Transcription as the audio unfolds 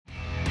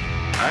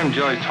I'm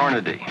Joyce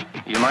Hornady.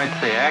 You might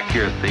say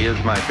accuracy is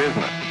my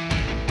business.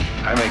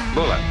 I make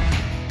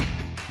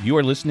bullets. You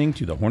are listening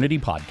to the Hornady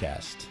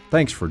Podcast.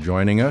 Thanks for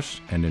joining us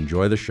and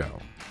enjoy the show.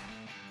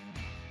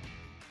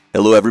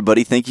 Hello,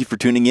 everybody. Thank you for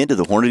tuning in to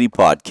the Hornady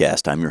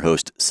Podcast. I'm your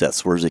host,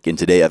 Seth Swerzik, and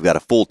today I've got a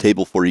full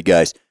table for you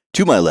guys.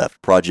 To my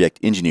left, project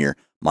engineer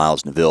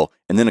Miles Neville,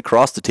 and then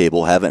across the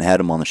table, haven't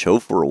had him on the show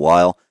for a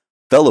while,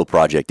 fellow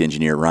project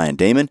engineer Ryan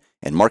Damman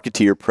and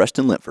marketeer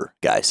Preston Lentfer.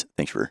 Guys,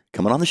 thanks for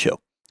coming on the show.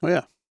 Oh,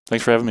 yeah.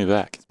 Thanks for having me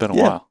back. It's been a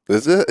while.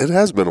 It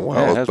has been a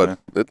while, but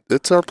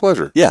it's our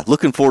pleasure. Yeah,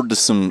 looking forward to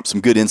some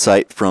good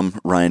insight from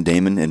Ryan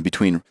Damman. And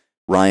between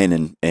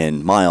Ryan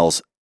and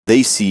Miles,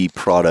 they see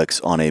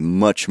products on a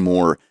much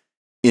more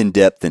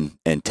in-depth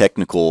and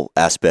technical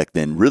aspect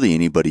than really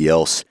anybody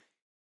else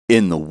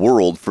in the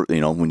world, for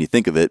when you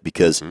think of it,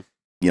 because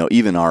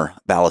even our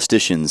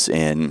ballisticians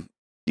and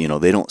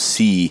they don't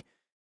see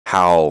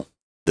how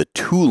the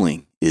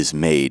tooling is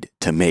made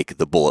to make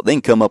the bullet. They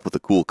can come up with a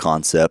cool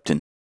concept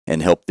and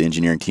help the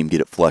engineering team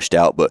get it flushed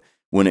out, but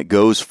when it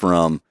goes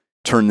from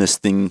turn this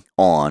thing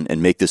on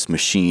and make this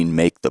machine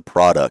make the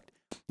product,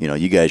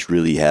 you guys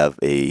really have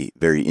a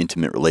very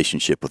intimate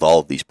relationship with all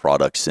of these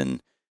products.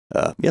 And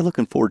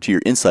looking forward to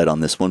your insight on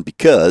this one,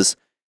 because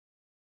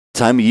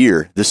time of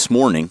year this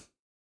morning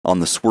on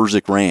the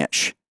Swerzik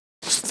Ranch,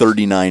 it's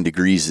 39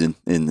 degrees in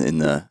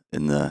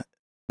the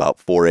about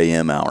 4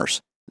 a.m.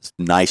 hours. It's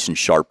nice and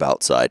sharp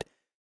outside,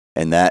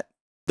 and that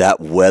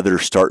weather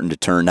starting to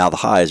turn. Now the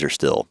highs are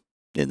still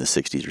in the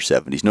 60s or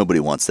 70s. Nobody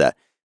wants that,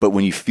 but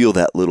when you feel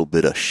that little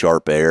bit of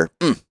sharp air,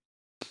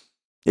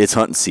 it's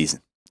hunting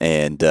season,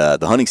 and the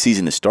hunting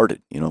season has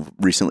started.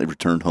 Recently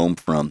returned home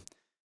from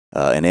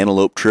an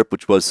antelope trip,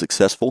 which was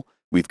successful.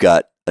 We've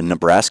got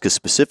Nebraska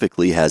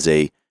specifically has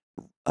a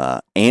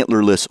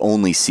antlerless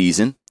only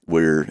season,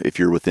 where if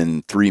you're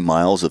within 3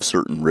 miles of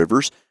certain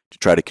rivers to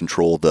try to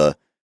control the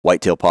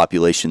whitetail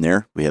population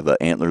there, we have an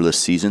antlerless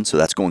season. So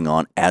that's going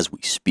on as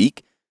we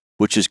speak,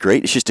 which is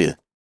great. It's just a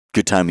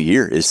good time of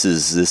year. This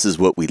is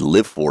what we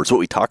live for. It's what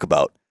we talk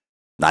about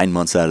 9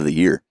 months out of the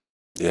year.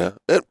 Yeah.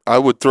 And I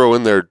would throw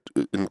in there,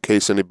 in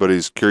case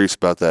anybody's curious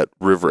about that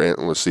river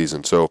antlerless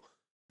season. So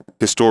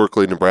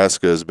historically,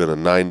 Nebraska has been a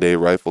 9-day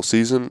rifle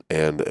season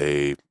and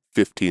a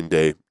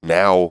 15-day,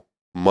 now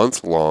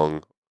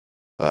month-long,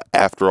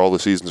 after all the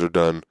seasons are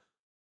done,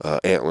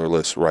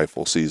 antlerless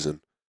rifle season.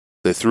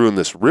 They threw in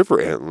this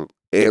river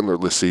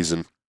antlerless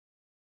season.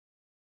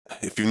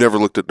 If you've never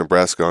looked at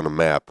Nebraska on a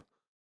map,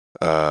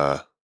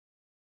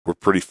 we're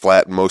pretty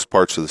flat in most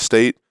parts of the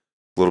state,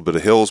 a little bit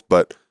of hills,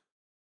 but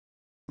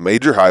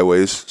major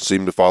highways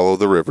seem to follow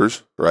the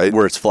rivers, right?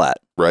 Where it's flat.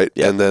 Right?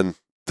 Yep. And then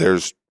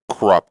there's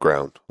crop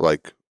ground,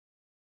 like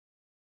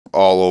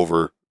all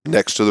over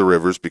next to the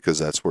rivers, because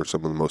that's where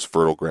some of the most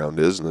fertile ground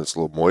is, and it's a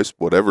little moist,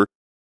 whatever.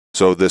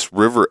 So this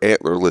river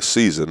antlerless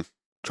season,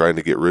 trying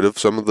to get rid of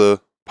some of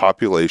the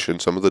population,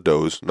 some of the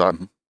does, not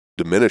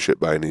diminish it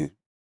by any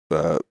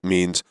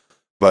means,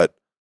 but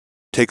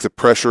take the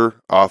pressure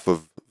off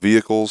of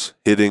vehicles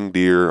hitting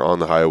deer on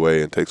the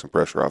highway and take some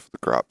pressure off of the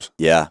crops.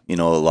 Yeah, a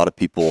lot of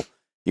people,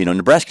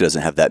 Nebraska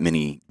doesn't have that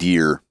many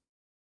deer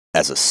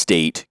as a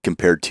state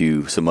compared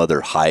to some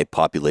other high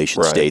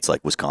population states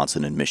like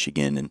Wisconsin and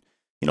Michigan and,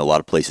 a lot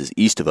of places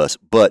east of us.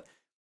 But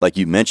like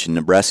you mentioned,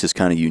 Nebraska is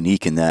kind of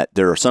unique in that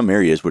there are some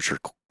areas which are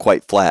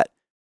quite flat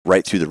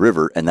right through the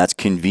river, and that's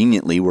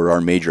conveniently where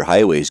our major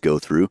highways go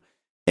through.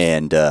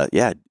 And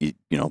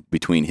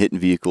between hitting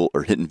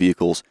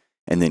vehicles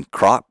and then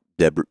crop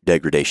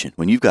degradation,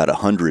 when you've got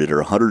 100 or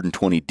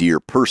 120 deer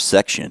per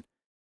section,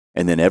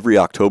 and then every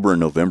October and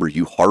November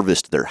you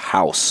harvest their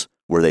house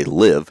where they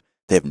live,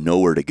 they have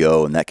nowhere to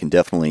go, and that can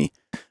definitely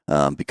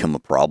become a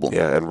problem.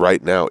 Yeah, and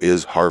right now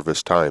is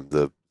harvest time.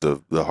 The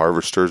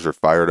harvesters are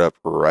fired up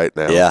right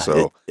now. Yeah,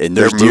 so and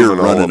there's deer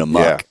running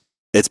amok. Yeah.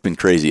 It's been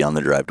crazy on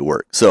the drive to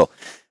work. So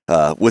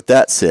with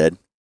that said,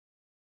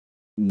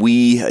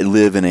 we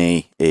live in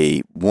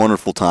a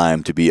wonderful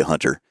time to be a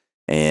hunter.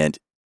 And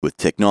with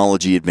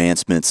technology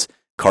advancements,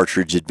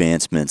 cartridge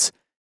advancements,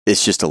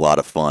 it's just a lot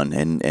of fun,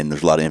 and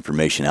there's a lot of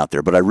information out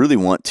there. But I really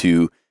want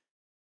to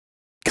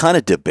kind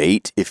of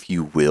debate, if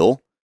you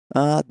will,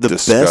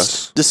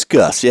 discuss.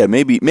 Yeah,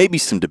 maybe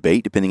some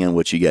debate depending on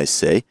what you guys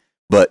say.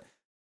 But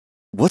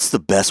what's the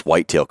best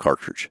whitetail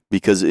cartridge?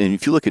 Because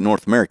if you look at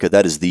North America,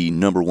 that is the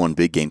number one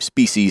big game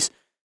species,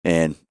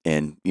 and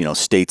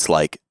states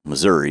like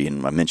Missouri,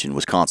 and I mentioned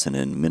Wisconsin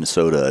and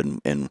Minnesota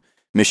and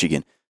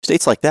Michigan,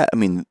 states like that. I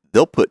mean,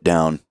 they'll put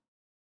down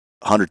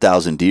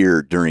 100,000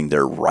 deer during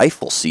their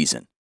rifle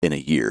season in a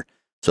year.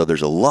 So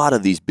there's a lot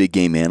of these big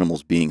game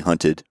animals being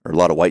hunted, or a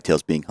lot of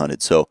whitetails being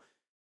hunted. So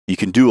you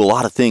can do a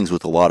lot of things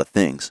with a lot of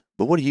things.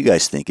 But what do you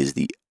guys think is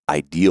the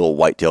ideal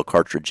whitetail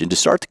cartridge? And to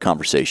start the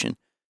conversation,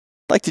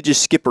 I'd like to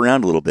just skip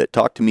around a little bit.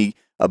 Talk to me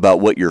about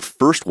what your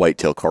first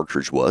whitetail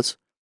cartridge was,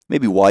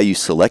 maybe why you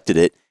selected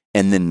it,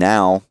 and then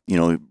now,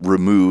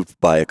 removed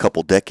by a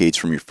couple decades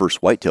from your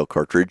first whitetail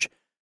cartridge,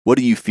 what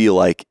do you feel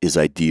like is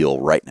ideal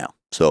right now?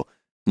 So,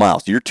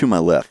 Miles, you're to my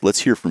left.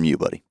 Let's hear from you,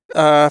 buddy.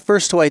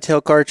 First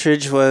whitetail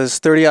cartridge was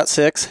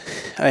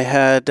 30-06. I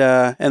had,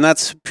 and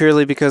that's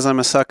purely because I'm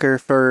a sucker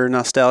for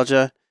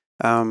nostalgia.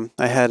 I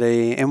had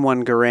a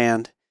M1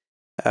 Garand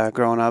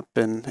growing up,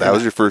 and That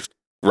was your first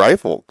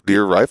rifle,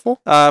 deer rifle?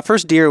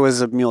 first deer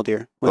was a mule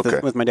deer with Okay.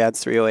 with my dad's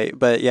 308.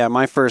 But yeah,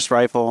 my first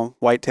rifle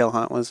whitetail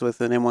hunt was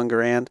with an M1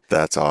 Garand,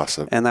 That's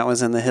awesome. and that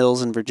was in the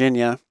hills in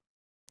Virginia.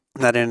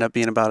 That ended up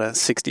being about a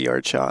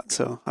 60-yard shot,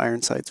 so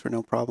iron sights were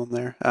no problem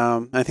there.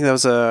 I think that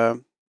was a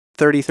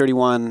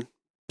 30-31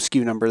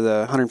 SKU number, the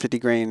 150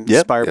 grain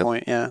Spire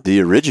Point. Yeah,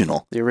 The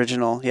original. the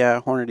original.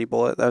 Yeah, Hornady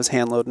bullet. That was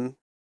hand loading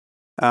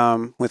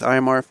with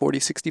IMR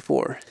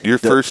 4064. Your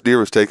first deer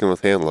was taken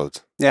with hand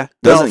loads. Yeah,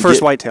 Doesn't first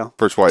get- whitetail.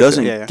 First whitetail.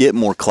 Doesn't Yeah. get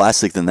more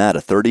classic than that.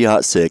 A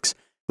 30-06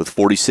 with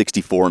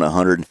 40-64 and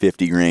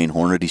 150 grain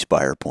Hornady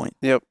Spire Point.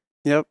 Yep.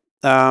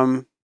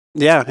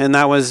 Yeah, and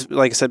that was,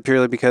 like I said,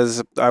 purely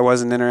because I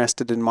wasn't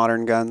interested in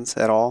modern guns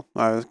at all.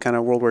 I was kind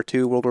of World War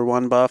II, World War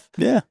I buff.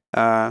 Yeah.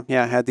 I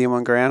had the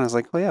M1 Garand. I was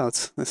like, well, yeah,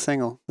 this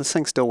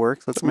thing still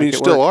works. Let's I mean, make you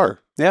it still work. are.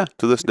 Yeah.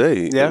 To this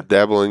day. Yeah.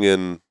 Dabbling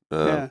in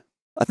Yeah.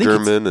 I think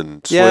it's- German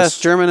and Swiss. Yeah,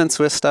 German and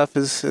Swiss stuff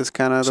is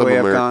kind of the Some way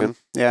I've American. gone.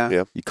 Yeah.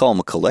 Yeah. you call him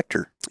a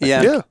collector.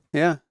 Yeah.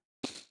 Yeah.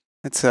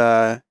 It's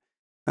I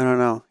don't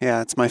know.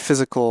 Yeah, it's my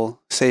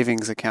physical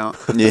savings account.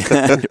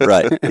 Yeah.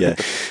 Right. Yeah.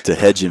 To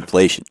hedge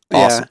inflation.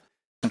 Awesome. Yeah.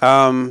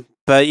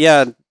 But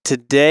yeah,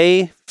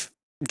 today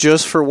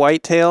just for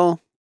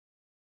whitetail,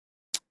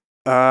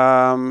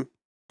 I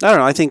don't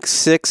know. I think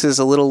 6 is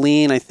a little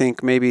lean. I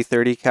think maybe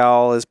 30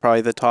 cal is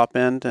probably the top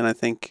end, and I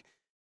think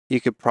you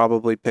could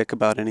probably pick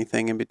about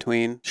anything in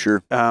between.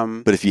 Sure.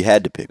 Um, But if you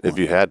had to pick one. If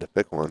you had to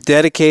pick one.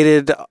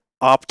 dedicated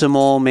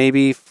optimal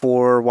maybe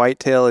for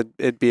whitetail,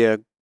 it'd be a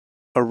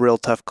real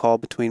tough call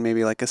between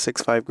maybe like a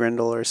 6.5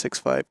 Grendel or a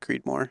 6.5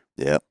 Creedmoor.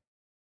 Yeah.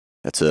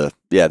 That's a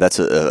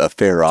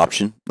fair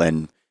option.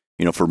 And,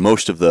 for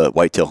most of the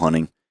whitetail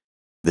hunting,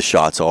 the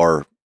shots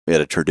are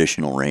at a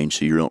traditional range,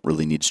 so you don't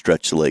really need to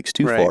stretch the legs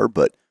too Right. far.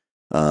 But,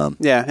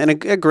 Yeah, and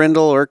a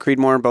Grendel or a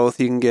Creedmoor, both,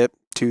 you can get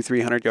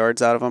 200-300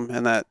 yards out of them,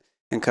 and that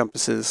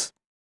encompasses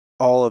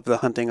all of the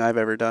hunting I've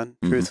ever done,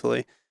 Mhm.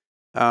 truthfully,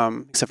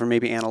 except for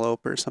maybe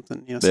antelope or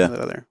something, some Yeah. of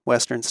the other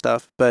western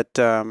stuff. But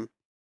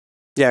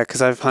yeah,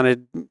 because I've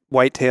hunted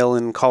whitetail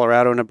in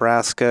Colorado,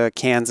 Nebraska,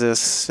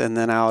 Kansas, and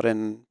then out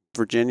in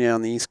Virginia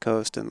on the East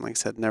Coast, and like I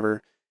said,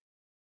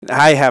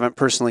 I haven't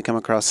personally come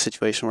across a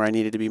situation where I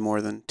needed to be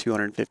more than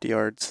 250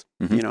 yards,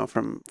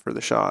 Mhm. for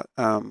the shot.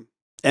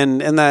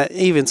 And that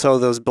even so,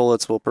 those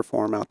bullets will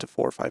perform out to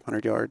 400 or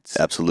 500 yards.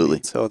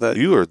 absolutely. So that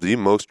You are the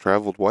most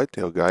traveled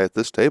whitetail guy at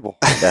this table.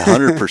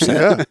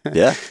 100%.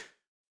 Yeah.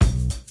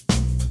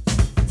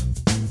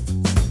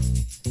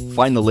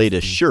 Find the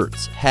latest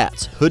shirts,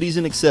 hats, hoodies,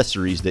 and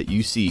accessories that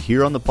you see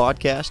here on the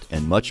podcast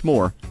and much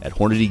more at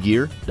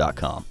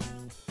HornadyGear.com.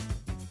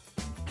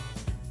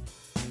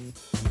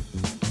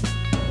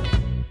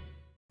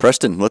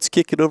 Preston, let's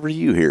kick it over to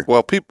you here.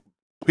 Well,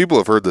 people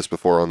have heard this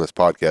before on this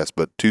podcast,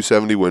 but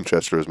 270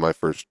 Winchester is my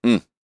first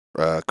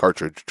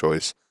cartridge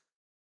choice.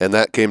 And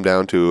that came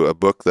down to a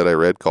book that I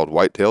read called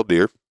Whitetail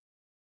Deer,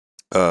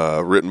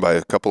 written by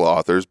a couple of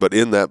authors. But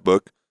in that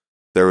book,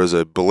 there was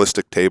a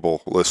ballistic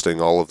table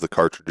listing all of the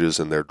cartridges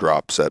and their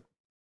drops at,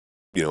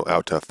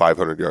 out to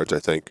 500 yards, I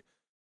think.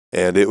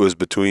 And it was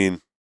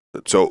between,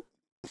 so,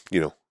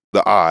 the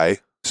eye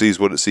sees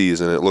what it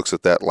sees and it looks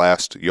at that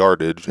last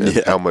yardage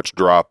and how much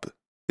drop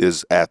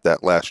is at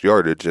that last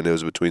yardage. And it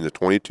was between the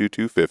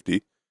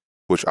 22-250,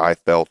 which I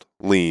felt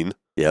lean.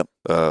 Yep.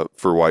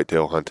 For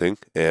whitetail hunting,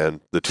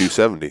 and the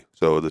 270.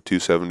 So the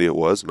 270 it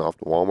was, and off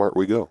to Walmart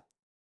we go.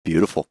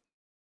 Beautiful.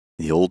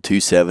 The old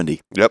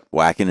 270. Yep.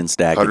 Whacking and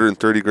stacking.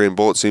 130 grain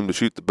bullets seemed to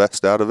shoot the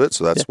best out of it,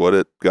 so that's what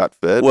it got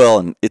fed. Well,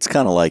 and it's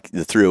kind of like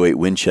the 308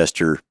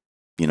 Winchester,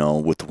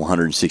 with the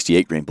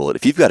 168 grain bullet.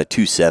 If you've got a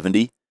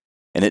 270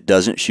 and it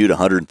doesn't shoot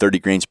 130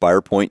 grain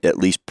Spire Point at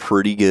least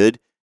pretty good,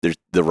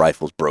 the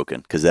rifle's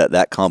broken because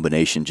that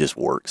combination just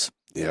works.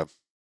 Yep.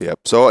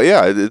 So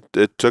yeah,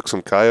 it took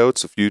some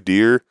coyotes, a few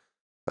deer.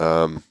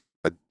 I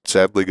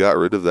sadly got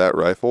rid of that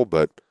rifle,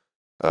 but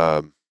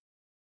yeah,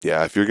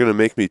 if you're gonna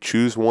make me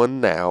choose one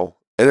now,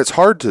 and it's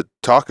hard to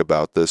talk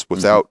about this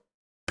without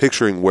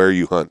picturing where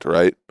you hunt,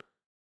 right?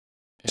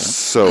 Yeah.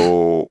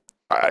 So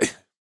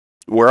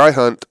where I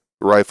hunt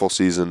rifle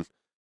season,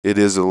 it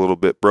is a little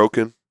bit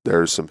broken.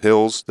 There's some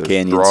hills, there's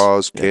Canyons.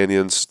 draws,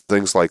 canyons,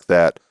 things like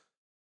that.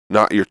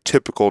 Not your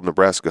typical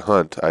Nebraska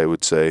hunt, I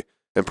would say,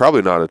 and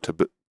probably not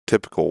a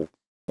typical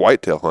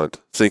whitetail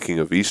hunt, thinking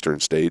of eastern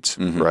states,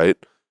 right?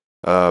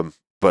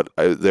 But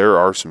there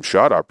are some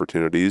shot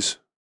opportunities.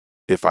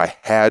 If I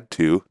had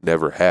to,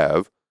 never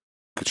have,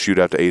 could shoot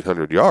out to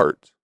 800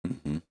 yards.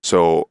 Mm-hmm.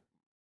 So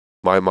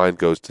my mind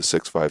goes to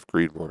 6.5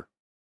 Creedmoor.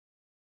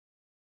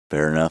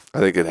 Fair enough. I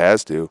think it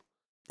has to.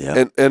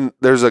 Yeah. And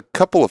there's a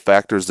couple of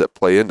factors that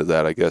play into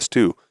that, I guess,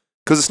 too.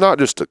 Because it's not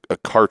just a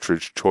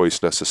cartridge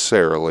choice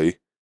necessarily,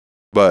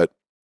 but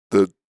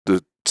the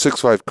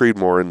 6.5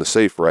 Creedmoor in the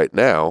safe right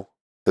now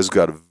has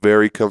got a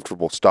very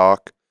comfortable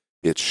stock.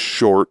 It's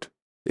short,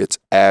 it's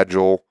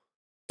agile,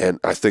 and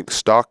I think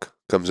stock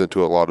comes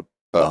into a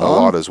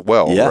lot as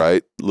well, Yeah.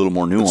 right? A little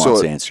more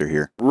nuanced answer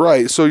here.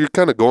 Right. So you're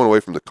kind of going away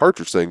from the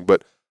cartridge thing,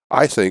 but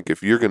I think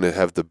if you're going to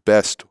have the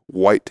best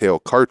whitetail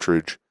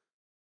cartridge,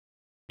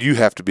 you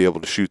have to be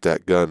able to shoot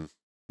that gun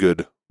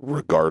good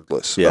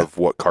regardless of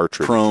what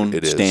cartridge Prone,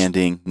 it is.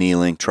 standing,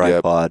 kneeling,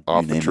 tripod,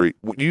 off you a name tree.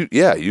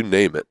 it. You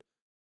name it.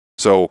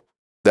 So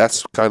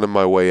that's kind of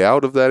my way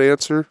out of that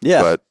answer.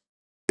 Yeah. But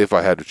if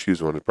I had to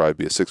choose one, it'd probably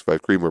be a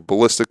 6.5 Creamer.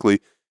 Ballistically,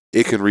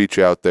 it can reach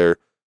out there.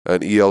 An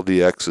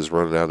ELDX is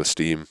running out of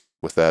steam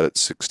with that at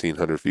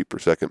 1,600 feet per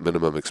second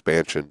minimum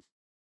expansion,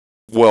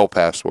 well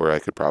past where I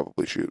could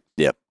probably shoot.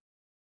 Yep.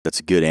 That's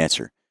a good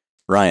answer.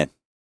 Ryan,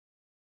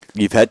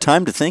 you've had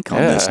time to think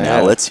on this now.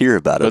 Yeah. Let's hear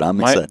about it. I'm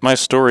excited. My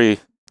story,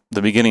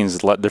 the beginning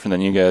is a lot different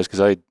than you guys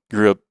because I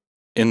grew up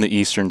in the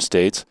eastern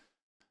states.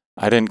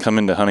 I didn't come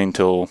into hunting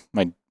until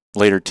my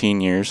later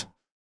teen years.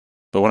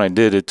 But when I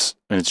did, it's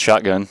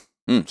shotgun.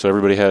 So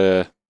everybody had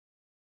a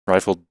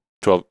rifle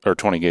 12 or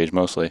 20 gauge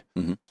mostly.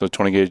 Mhm. So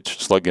 20 gauge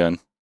slug gun.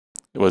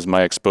 It was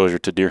my exposure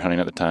to deer hunting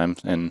at the time.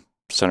 And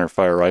center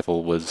fire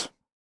rifle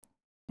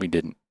we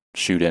didn't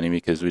shoot any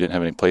because we didn't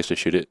have any place to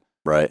shoot it.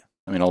 Right.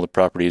 I mean, all the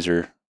properties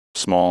are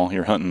small.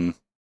 You're hunting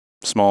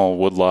small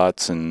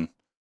woodlots and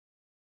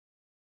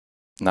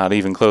not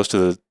even close to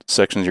the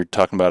sections you're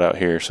talking about out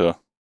here. So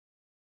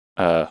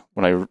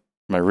when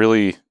my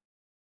really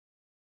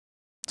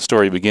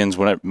story begins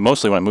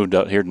mostly when I moved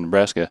out here to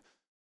Nebraska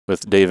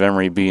with Dave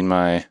Emery being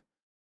my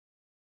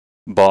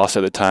boss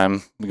at the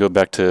time. We go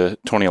back to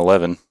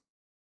 2011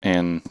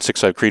 and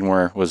 6.5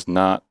 Creedmoor was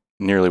not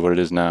nearly what it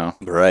is now.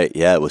 Right.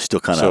 Yeah, it was still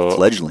kind of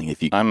fledgling.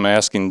 I'm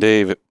asking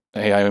Dave,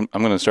 hey, I'm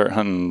going to start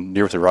hunting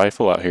deer with a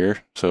rifle out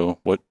here. So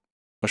what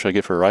should I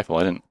get for a rifle?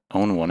 I didn't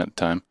own one at the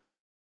time.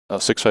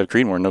 6.5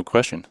 Creedmoor, no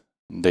question.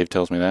 And Dave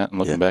tells me that. And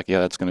looking back,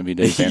 that's going to be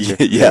Dave's answer.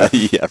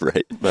 yeah,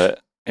 right.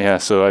 But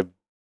so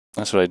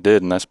that's what I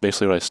did, and that's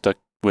basically what I stuck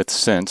with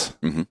since.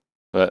 Mm-hmm.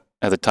 But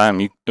at the time,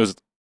 it was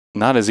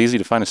not as easy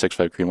to find a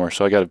 6.5 Creedmoor,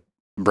 so I got a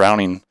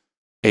Browning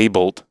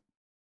A-bolt,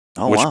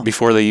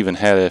 before they even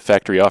had a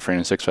factory offering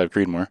a 6.5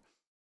 Creedmoor,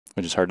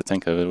 which is hard to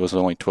think of. It was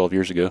only 12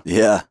 years ago.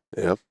 Yeah.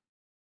 Yeah.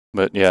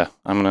 But yeah,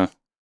 I'm going to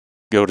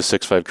go to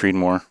 6.5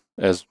 Creedmoor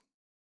as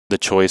the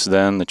choice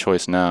then, the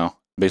choice now.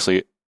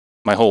 Basically,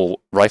 my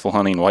whole rifle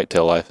hunting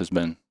whitetail life has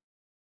been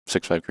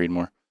 6.5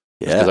 Creedmoor.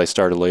 Yeah. Because I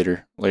started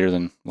later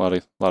than a lot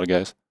of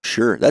guys.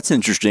 Sure. That's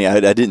interesting. I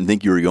didn't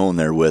think you were going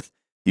there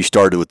you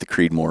started with the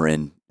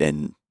Creedmoor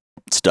and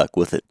stuck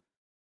with it.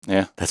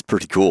 Yeah. That's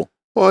pretty cool.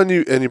 Well, and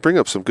you bring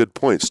up some good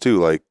points too.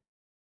 Like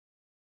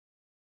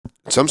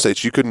in some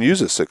states, you couldn't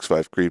use a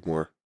 6.5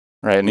 Creedmoor.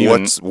 Right.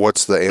 And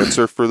what's the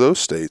answer for those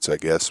states? I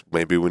guess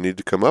maybe we need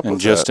to come up with that. And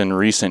just in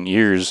recent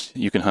years,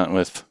 you can hunt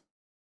with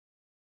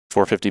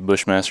 450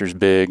 Bushmasters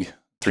big,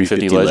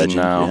 350 Legend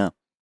now, yeah.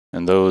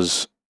 And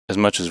those. As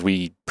much as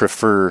we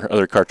prefer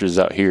other cartridges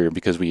out here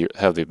because we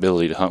have the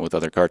ability to hunt with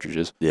other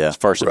cartridges, it's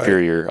far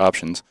superior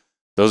options.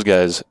 Those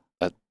guys,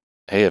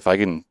 hey, if I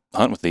can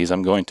hunt with these,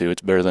 I'm going to.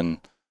 It's better than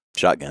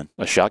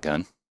a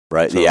shotgun.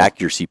 Right. So, the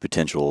accuracy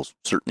potential is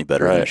certainly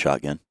better than a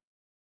shotgun.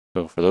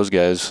 So for those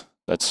guys,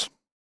 they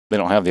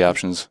don't have the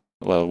options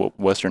what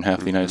western half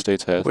of the United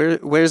States has.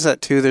 Where's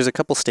that too? There's a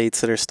couple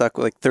states that are stuck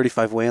with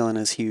 35 Whalen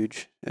is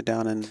huge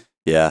down in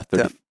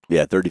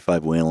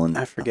 35 Whalen.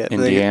 I forget.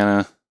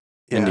 Indiana.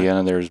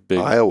 Indiana, there's big.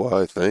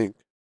 Iowa, I think.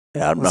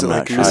 Yeah, I'm not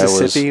like sure.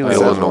 Mississippi?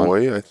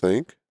 Illinois, I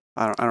think.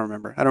 I don't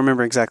remember. I don't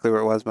remember exactly where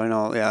it was, but I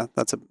know. Yeah,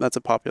 that's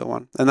a popular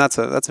one, and that's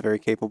a very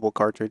capable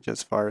cartridge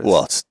as far as.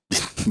 Well,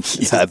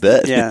 I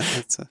bet. Yeah,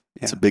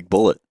 it's a big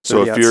bullet.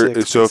 So if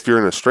you're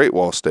in a straight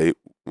wall state,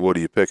 what are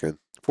you picking?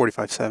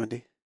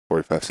 4570.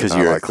 4570. Because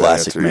you're a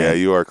classic man. Yeah,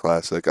 you are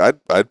classic.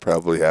 I'd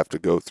probably have to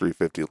go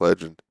 350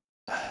 Legend.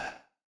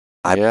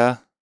 I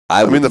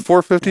mean, the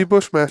 450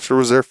 Bushmaster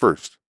was there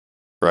first.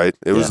 Right?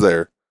 It was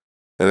there.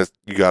 And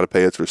you got to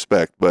pay its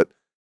respect. But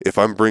if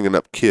I'm bringing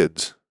up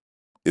kids,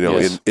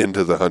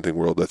 into the hunting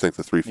world, I think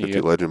the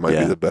 350 Legend might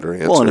be the better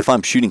answer. Well, and if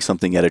I'm shooting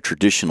something at a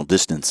traditional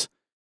distance,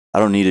 I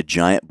don't need a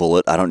giant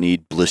bullet. I don't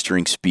need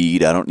blistering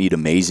speed. I don't need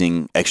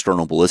amazing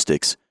external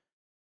ballistics.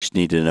 I just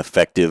need an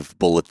effective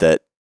bullet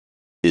that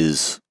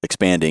is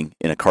expanding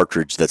in a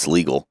cartridge that's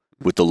legal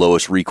with the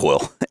lowest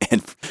recoil.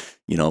 And,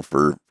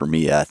 for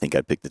me, I think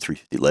I'd pick the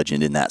 350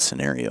 Legend in that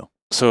scenario.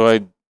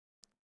 So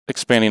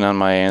expanding on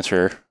my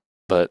answer,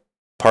 but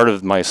part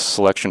of my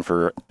selection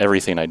for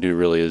everything I do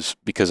really is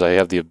because I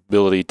have the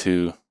ability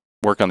to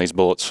work on these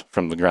bullets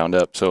from the ground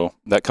up. So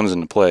that comes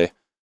into play.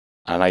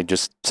 And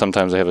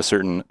sometimes I have a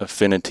certain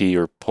affinity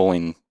or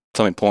something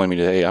pulling me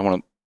to, hey, I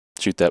want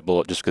to shoot that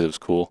bullet just because it was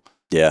cool.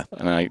 Yeah.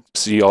 And I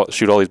shoot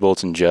all these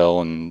bullets in gel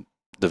and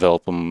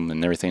develop them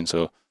and everything.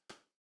 So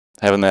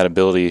having that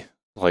ability,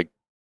 like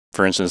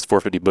for instance,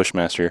 450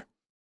 Bushmaster,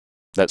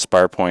 that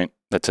spire point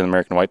that's in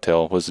American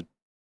Whitetail was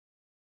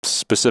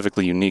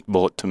specifically unique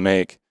bullet to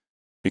make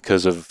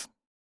because of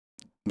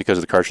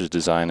the cartridge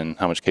design and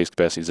how much case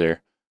capacity is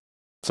there.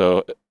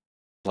 So,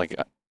 like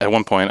at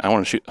one point, I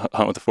want to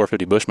hunt with the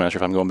 450 Bushmaster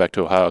if I'm going back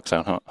to Ohio because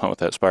I hunt with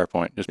that spire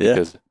point just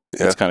because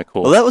That's kind of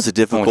cool. Well, that was a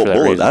difficult for that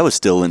bullet. reason. I was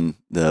still in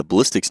the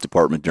ballistics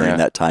department during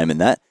that time, and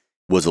that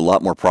was a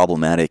lot more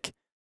problematic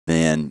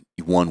than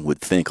one would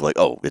think. Like,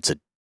 oh, it's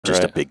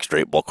just a big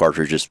straight ball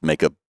cartridge. Just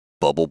make a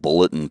bubble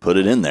bullet and put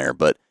it in there.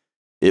 But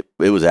it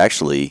was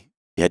actually,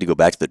 you had to go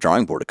back to the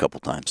drawing board a couple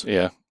times.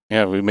 Yeah.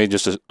 We made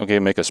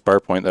make a spar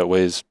point that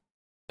weighs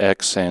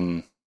X,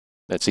 and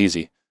that's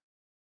easy.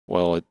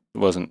 Well, it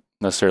wasn't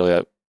necessarily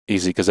that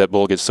easy because that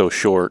bullet gets so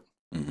short.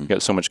 Mm-hmm. You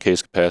got so much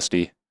case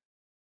capacity,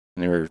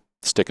 and they were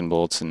sticking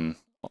bullets and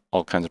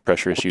all kinds of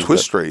pressure issues.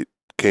 Twist rate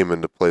came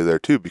into play there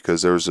too,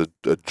 because there was a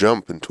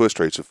jump in twist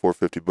rates of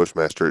 450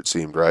 Bushmaster, it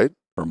seemed, right?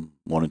 From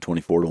 1 in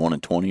 24 to 1 in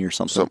 20 or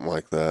something. Something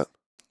like that.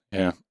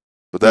 Yeah.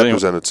 But that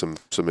presented some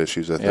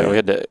issues, I think. Yeah, we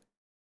had to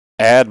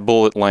add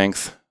bullet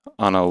length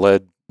on a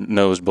lead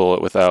nose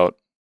bullet without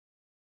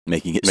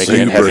making it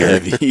super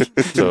heavy.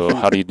 So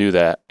how do you do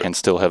that and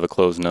still have a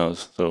closed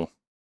nose? So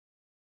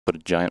put a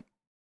giant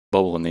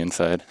bubble in the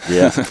inside.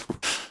 Yeah.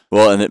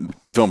 Well, and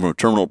from a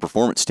terminal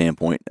performance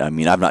standpoint, I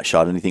mean, I've not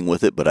shot anything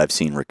with it, but I've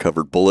seen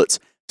recovered bullets,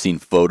 seen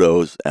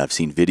photos, I've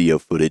seen video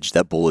footage.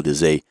 That bullet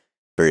is a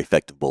very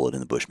effective bullet in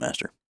the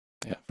Bushmaster.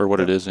 Yeah, for what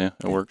it is, it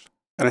works.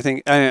 And I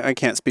think, I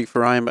can't speak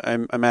for Ryan, but I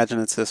imagine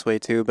it's this way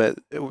too, but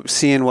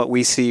seeing what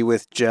we see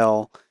with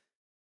gel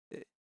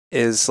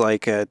is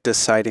like a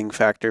deciding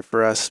factor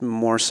for us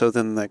more so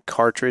than the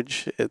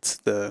cartridge. It's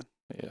the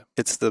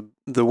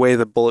way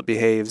the bullet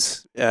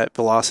behaves at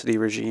velocity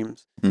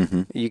regimes.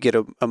 Mm-hmm. You get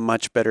a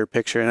much better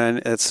picture, and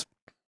it's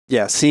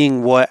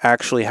seeing what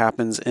actually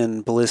happens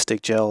in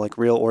ballistic gel, like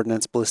real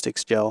ordnance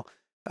ballistics gel,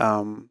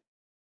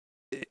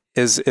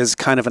 is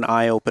kind of an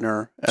eye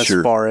opener as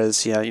far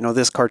as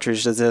this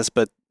cartridge does this,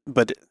 but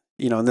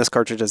and this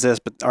cartridge does this,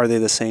 but are they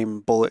the same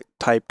bullet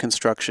type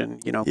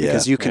construction?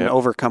 Because you can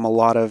overcome a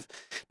lot of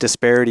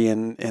disparity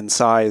in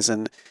size.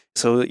 And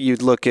so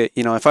you'd look at,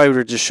 if I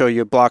were to just show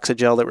you blocks of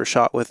gel that were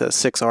shot with a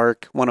 6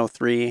 ARC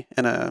 103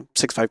 and a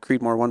 6.5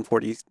 Creedmoor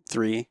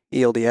 143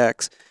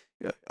 ELDX,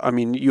 I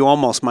mean, you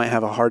almost might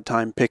have a hard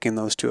time picking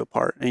those two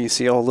apart. And you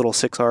see, little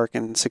 6 ARC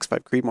and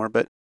 6.5 Creedmoor,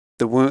 but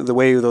the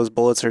way those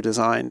bullets are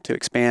designed to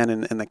expand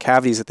and the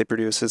cavities that they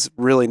produce is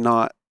really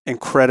not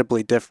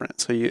incredibly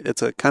different. So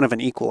it's a kind of an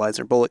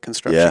equalizer. Bullet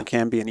construction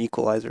can be an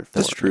equalizer.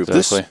 That's true.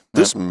 Exactly.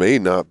 This may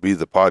not be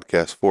the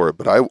podcast for it,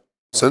 but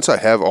since I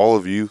have all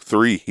of you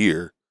three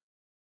here,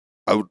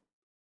 I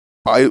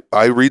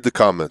read the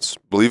comments.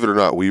 Believe it or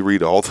not, we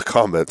read all the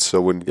comments. So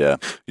when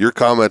you're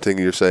commenting,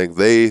 you're saying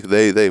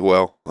they.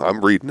 Well,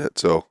 I'm reading it,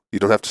 so you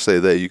don't have to say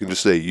they. You can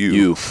just say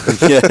you.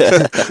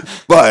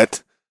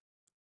 But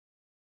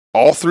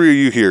all three of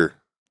you here,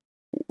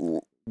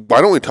 why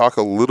don't we talk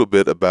a little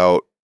bit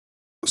about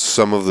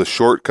some of the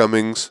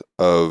shortcomings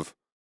of,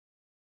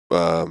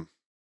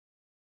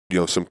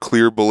 some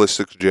clear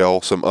ballistics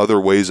gel, some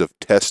other ways of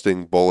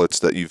testing bullets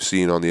that you've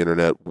seen on the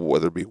internet,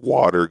 whether it be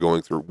water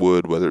going through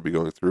wood, whether it be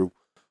going through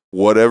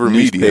whatever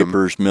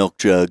newspapers, milk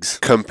jugs,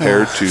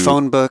 compared to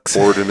phone books,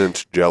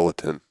 ordnance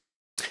gelatin.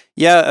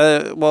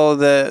 Yeah, well,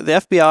 the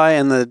FBI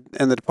and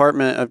the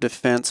Department of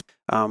Defense,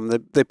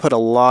 they put a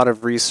lot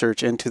of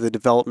research into the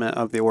development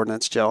of the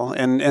ordnance gel,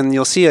 and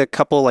you'll see a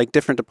couple like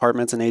different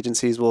departments and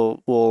agencies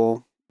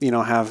will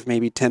have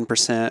maybe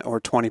 10% or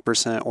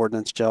 20%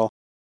 ordnance gel,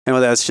 and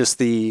that's just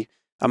the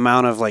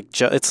amount of like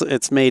gel.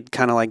 It's made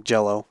kind of like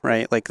Jello,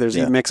 right? Like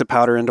you mix a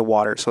powder into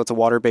water, so it's a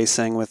water-based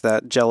thing with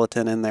that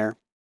gelatin in there,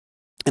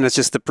 and it's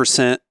just the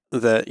percent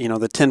that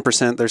the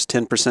 10%. There's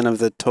 10% of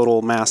the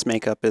total mass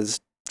makeup is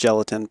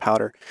gelatin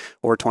powder,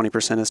 or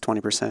 20% is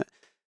 20%.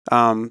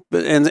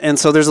 And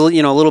so there's a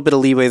little bit of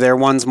leeway there.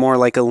 One's more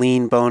like a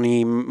lean,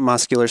 bony,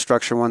 muscular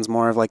structure. One's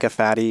more of like a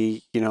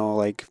fatty,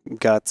 like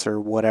guts or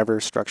whatever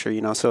structure.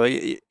 So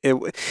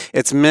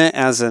it's meant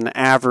as an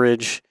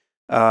average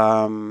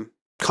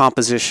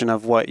composition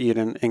of what you'd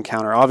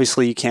encounter.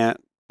 Obviously, you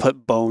can't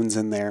put bones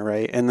in there,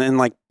 right? And then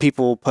like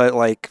people put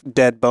like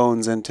dead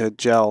bones into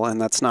gel,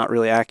 and that's not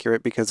really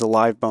accurate because a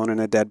live bone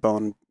and a dead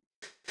bone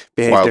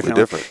behave wildly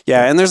different.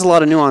 Yeah, and there's a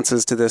lot of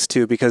nuances to this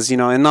too, because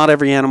and not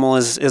every animal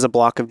is a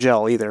block of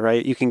gel either,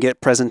 right? You can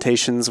get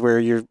presentations where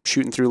you're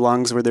shooting through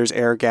lungs where there's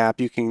air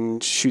gap. You can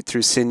shoot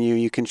through sinew.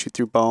 You can shoot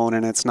through bone,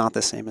 and it's not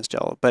the same as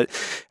gel. But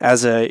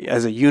as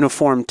a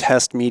uniform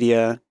test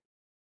media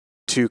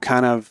to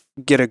kind of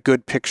get a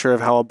good picture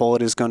of how a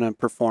bullet is going to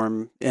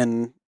perform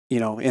in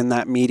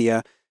that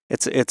media,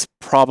 it's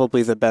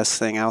probably the best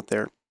thing out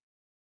there.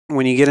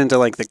 When you get into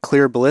like the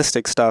clear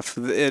ballistic stuff,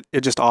 it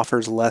just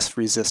offers less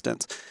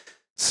resistance.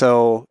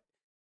 So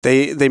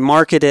they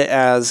market it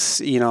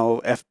as,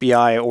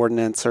 FBI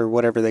ordnance or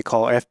whatever they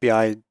call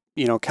FBI,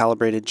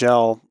 calibrated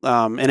gel.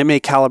 And it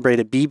may calibrate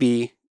a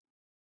BB,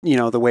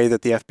 the way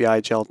that the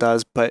FBI gel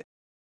does, but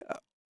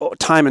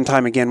time and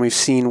time again, we've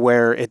seen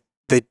where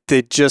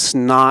they're just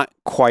not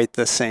quite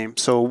the same.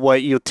 So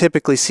what you'll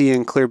typically see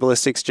in clear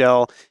ballistics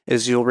gel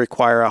is you'll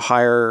require a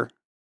higher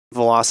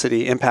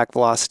impact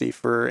velocity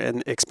for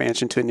an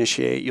expansion to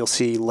initiate. You'll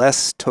see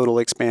less total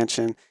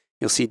expansion.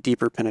 You'll see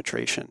deeper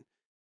penetration.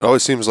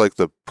 always seems like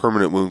the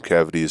permanent wound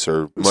cavities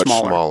are much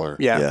smaller.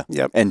 Yeah.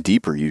 Yep. And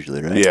deeper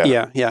usually, right?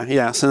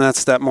 Yeah. So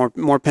that's that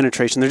more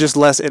penetration. They're just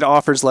less. It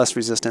offers less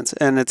resistance,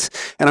 and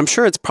I'm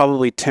sure it's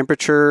probably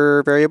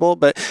temperature variable,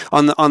 but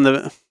on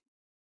the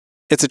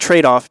it's a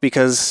trade-off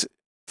because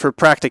for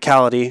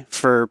practicality,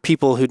 for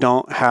people who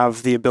don't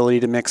have the ability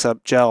to mix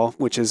up gel,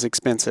 which is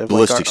expensive,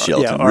 ballistics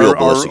gelatin, our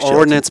gelatin.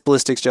 ordnance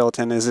ballistics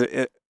gelatin is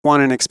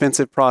an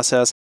expensive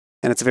process,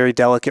 and it's a very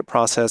delicate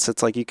process.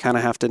 It's like you kind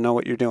of have to know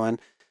what you're doing.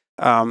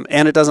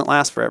 And it doesn't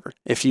last forever.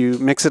 If you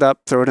mix it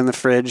up, throw it in the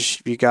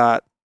fridge, you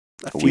got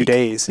a few week.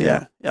 days,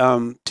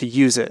 to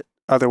use it.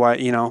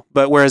 Otherwise,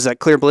 but whereas that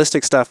clear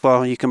ballistic stuff,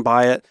 well, you can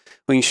buy it,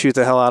 we can shoot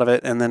the hell out of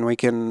it, and then we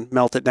can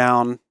melt it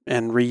down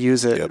and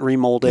reuse it,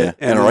 remold it.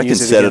 And or I can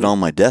set it on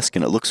my desk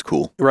and it looks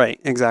cool. Right,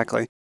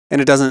 exactly. And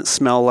it doesn't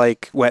smell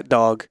like wet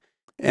dog,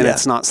 and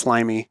it's not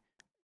slimy,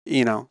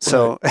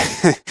 so...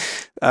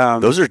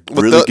 those are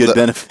really good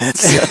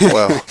benefits.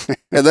 Well,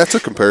 and that's a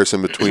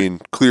comparison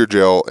between clear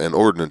gel and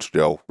ordnance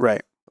gel.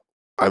 Right.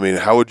 I mean,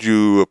 how would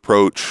you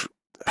approach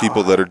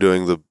people that are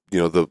doing the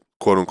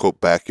quote unquote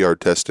backyard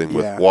testing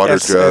with water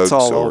jugs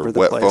all or over the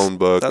wet place. phone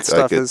book? That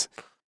stuff is,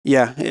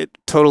 it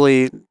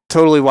totally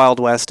Wild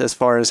West as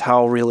far as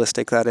how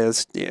realistic that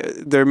is.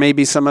 There may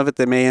be some of it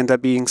that may end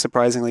up being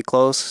surprisingly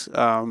close,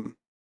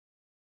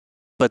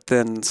 but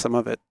then some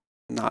of it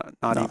not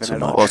even so at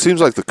much. all. Well, it seems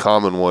like the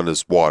common one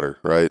is water,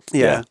 right?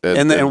 Yeah,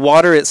 and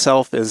water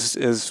itself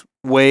is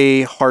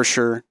way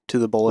harsher to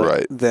the bullet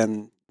Right.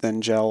 than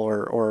gel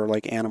or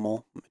like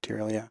animal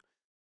material. Yeah.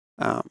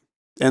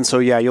 And so,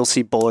 you'll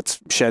see bullets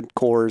shed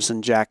cores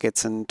and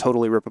jackets and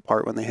totally rip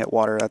apart when they hit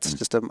water. That's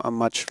just a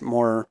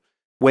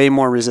way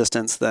more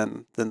resistance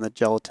than the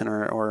gelatin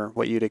or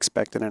what you'd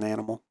expect in an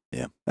animal.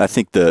 Yeah. I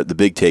think the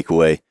big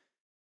takeaway,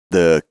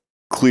 the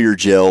clear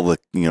gel,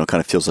 kind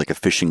of feels like a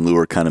fishing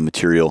lure kind of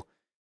material.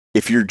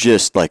 If you're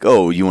just like,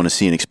 oh, you want to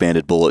see an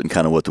expanded bullet and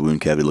kind of what the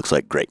wound cavity looks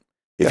like, great.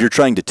 If you're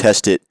trying to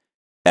test it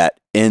at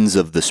ends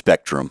of the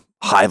spectrum,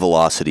 high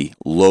velocity,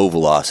 low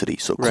velocity,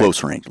 so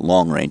close range,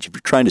 long range. If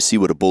you're trying to see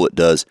what a bullet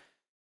does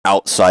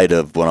outside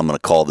of what I'm going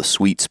to call the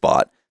sweet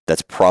spot,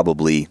 that's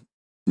probably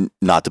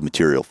not the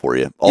material for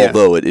you.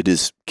 Although it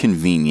is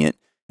convenient,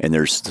 and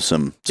there's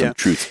some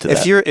truth to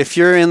that. If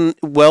you're in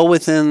well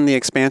within the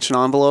expansion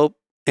envelope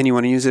and you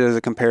want to use it as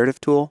a comparative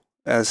tool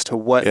as to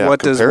what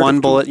does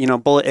one bullet,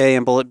 bullet A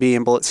and bullet B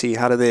and bullet C,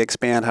 how do they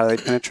expand, how do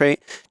they penetrate,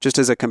 just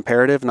as a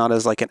comparative, not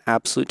as like an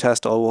absolute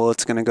test. Oh, well,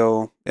 it's going to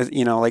go,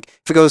 like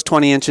if it goes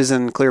 20 inches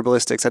in clear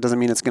ballistics, that doesn't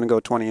mean it's going to go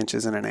 20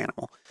 inches in an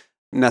animal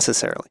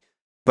necessarily.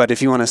 But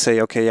if you want to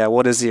say, okay,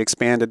 what does the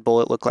expanded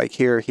bullet look like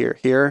here, here,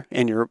 here,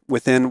 and you're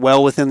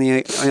well within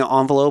the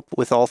envelope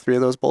with all three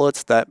of those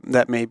bullets,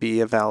 that may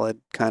be a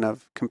valid kind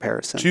of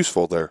comparison. It's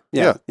useful there.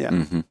 Yeah.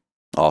 Mm-hmm.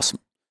 Awesome.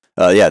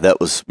 That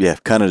was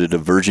kind of a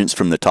divergence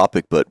from the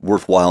topic, but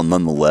worthwhile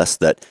nonetheless.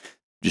 That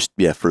just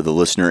for the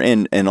listener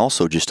and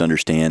also just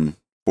understand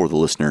for the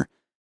listener,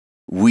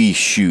 we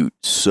shoot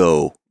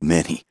so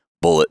many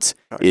bullets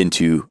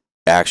into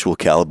actual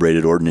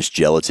calibrated ordnance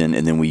gelatin,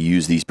 and then we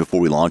use these before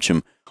we launch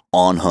them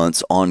on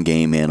hunts, on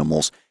game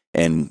animals,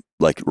 and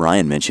like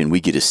Ryan mentioned,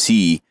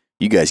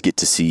 you guys get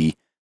to see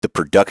the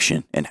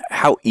production and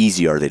how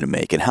easy are they to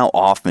make, and how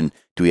often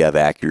do we have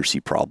accuracy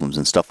problems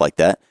and stuff like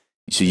that.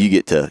 So you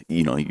get to,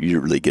 you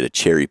really get a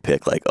cherry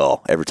pick, like,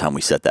 every time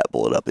we set that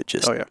bullet up, it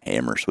just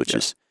hammers, which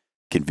is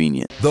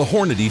convenient. The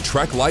Hornady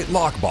Trek Light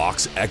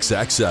Lockbox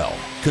XXL,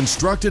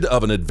 constructed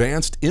of an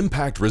advanced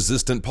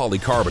impact-resistant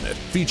polycarbonate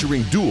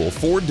featuring dual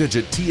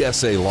 4-digit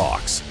TSA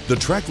locks. The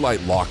Trek Light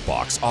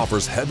Lockbox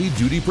offers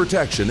heavy-duty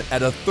protection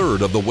at a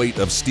third of the weight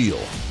of steel.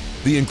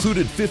 The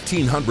included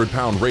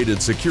 1,500-pound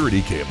rated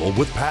security cable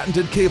with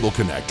patented cable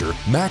connector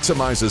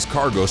maximizes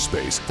cargo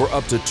space for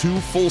up to 2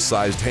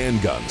 full-sized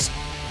handguns.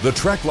 The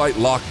Trek Light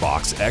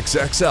Lockbox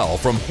XXL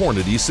from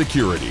Hornady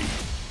Security.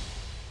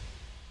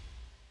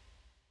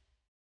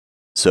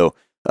 So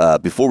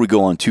before we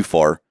go on too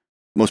far,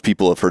 most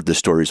people have heard this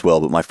story as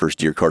well, but my first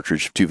deer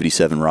cartridge,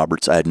 257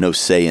 Roberts, I had no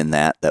say in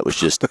that. That was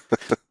just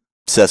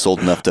Seth's old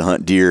enough to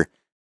hunt deer,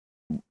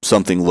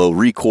 something low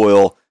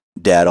recoil.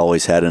 Dad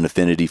always had an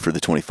affinity for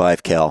the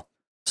 25 cal,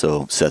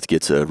 so Seth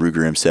gets a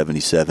Ruger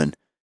M77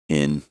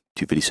 in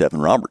 257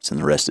 Roberts, and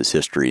the rest is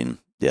history. And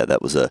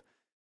that was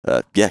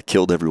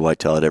killed every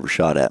whitetail I'd ever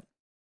shot at.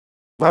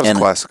 That was as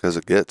classic as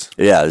it gets.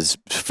 Yeah, it was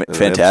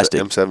fantastic.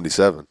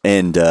 M77.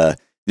 And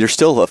there's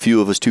still a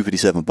few of us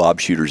 257 Bob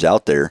shooters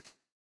out there.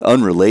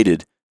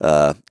 Unrelated,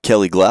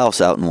 Kelly Glaus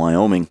out in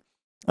Wyoming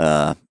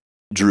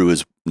drew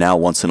his now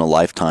once in a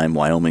lifetime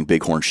Wyoming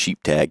bighorn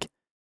sheep tag.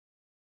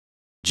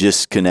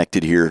 Just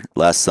connected here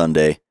last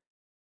Sunday,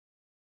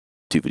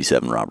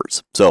 257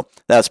 Roberts. So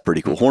that's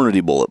pretty cool.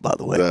 Hornady bullet, by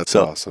the way. That's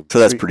awesome. So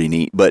that's pretty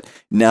neat. But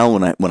now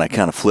when I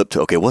kind of flip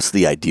to, okay, what's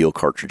the ideal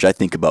cartridge? I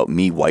think about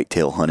me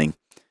whitetail hunting,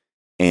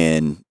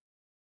 and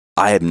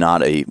I am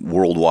not a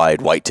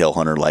worldwide whitetail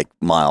hunter like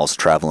Miles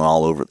traveling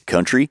all over the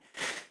country.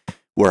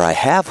 Where I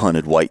have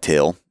hunted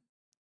whitetail,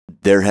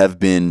 there have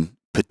been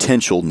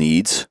potential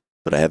needs,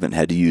 but I haven't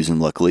had to use them,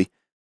 luckily,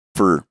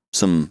 for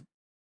some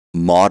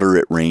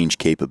moderate range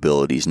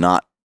capabilities,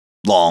 not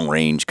long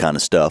range kind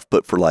of stuff,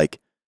 but for like,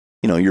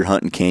 you're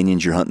hunting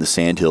canyons, you're hunting the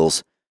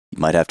sandhills, you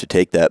might have to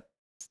take that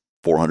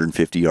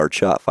 450-yard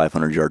shot,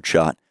 500-yard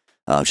shot,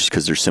 just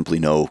because there's simply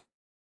no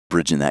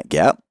bridging that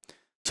gap.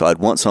 So I'd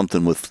want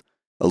something with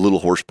a little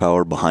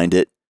horsepower behind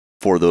it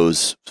for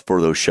those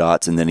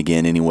shots. And then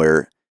again,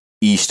 anywhere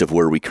east of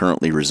where we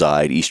currently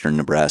reside, eastern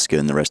Nebraska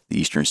and the rest of the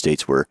eastern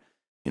states where,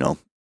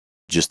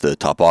 just the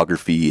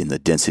topography and the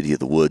density of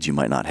the woods, you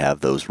might not have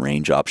those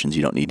range options.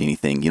 You don't need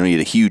anything. You don't need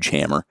a huge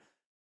hammer.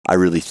 I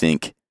really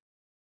think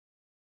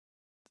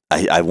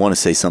I want to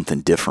say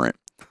something different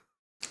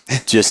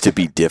just to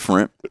be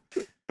different.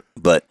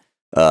 But,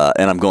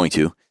 and I'm going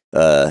to,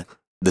 the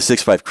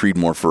 6.5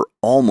 Creedmoor for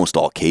almost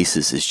all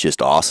cases is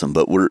just awesome.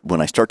 But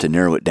when I start to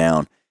narrow it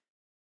down,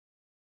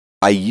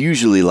 I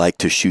usually like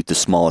to shoot the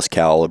smallest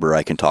caliber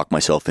I can talk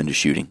myself into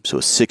shooting. So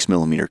a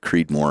 6mm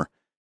Creedmoor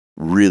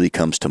really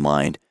comes to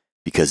mind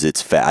because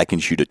it's fat. I can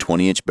shoot a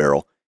 20-inch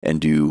barrel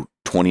and do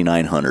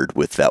 2,900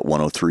 with that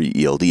 103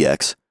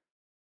 ELDX.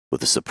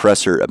 With a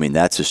suppressor, I mean,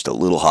 that's just a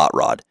little hot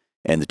rod.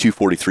 And the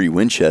 243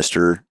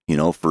 Winchester,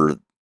 for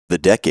the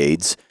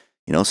decades,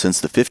 since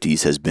the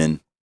 50s has been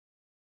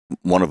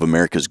one of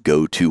America's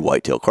go-to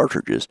whitetail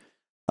cartridges.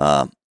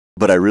 But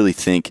I really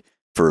think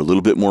for a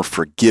little bit more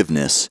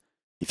forgiveness,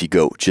 if you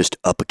go just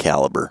up a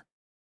caliber,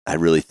 I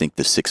really think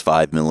the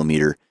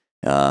 6.5mm,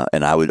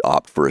 and I would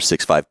opt for a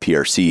 6.5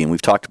 PRC. And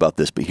we've talked about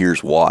this, but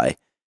here's why.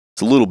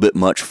 It's a little bit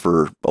much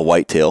for a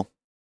whitetail,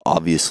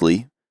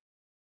 obviously.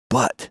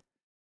 But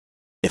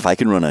if I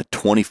can run a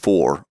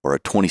 24 or a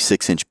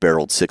 26-inch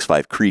barreled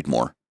 6.5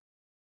 Creedmoor,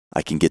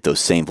 I can get those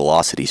same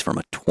velocities from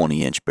a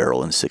 20-inch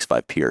barrel and a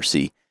 6.5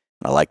 PRC.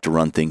 And I like to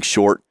run things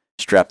short,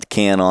 strap the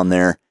can on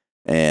there,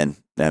 and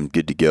I'm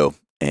good to go.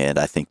 And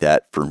I think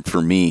that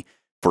for me,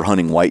 for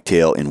hunting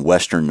whitetail in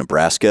western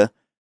Nebraska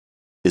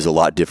is a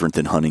lot different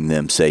than hunting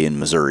them, say, in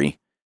Missouri.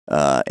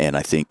 And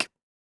I think,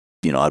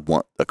 I'd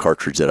want a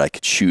cartridge that I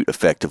could shoot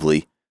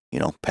effectively,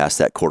 past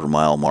that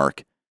quarter-mile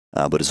mark,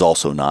 but is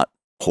also not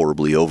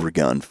horribly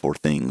overgunned for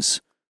things,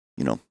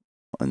 in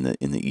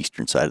the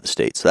eastern side of the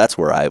state. So that's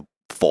where I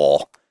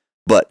fall.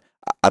 But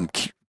I'm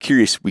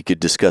curious, we could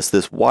discuss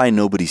this, why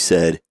nobody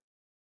said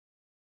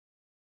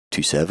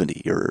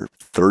 270 or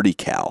 30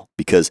 cal,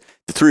 because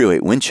the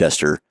 308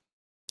 Winchester,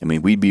 I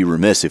mean, we'd be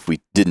remiss if we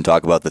didn't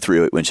talk about the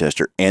 308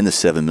 Winchester and the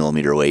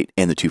 7mm weight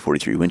and the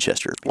 243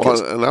 Winchester.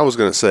 Well, and I was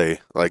going to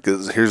say, like,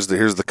 here's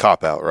the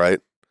cop out, right?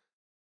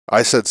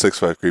 I said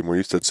 6.5 Creedmoor,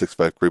 you said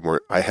 6.5 Creedmoor.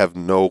 I have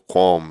no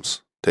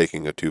qualms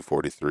taking a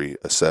 243,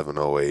 a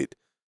 708,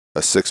 a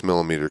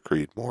 6mm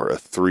Creedmoor, a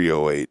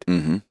 308.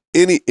 Mm-hmm.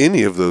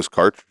 Any of those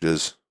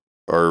cartridges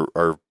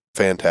are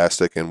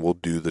fantastic and will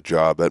do the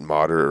job at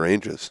moderate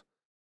ranges.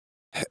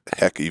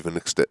 Heck, even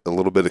a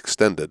little bit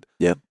extended.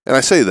 Yeah. And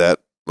I say that,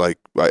 like,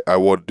 I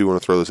do want to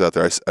throw this out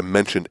there. I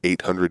mentioned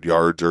 800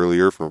 yards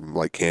earlier from,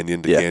 like,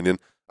 canyon to canyon.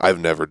 I've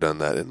never done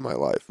that in my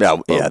life.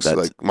 No,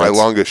 my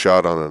longest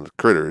shot on a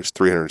critter is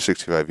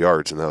 365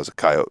 yards, and that was a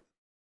coyote.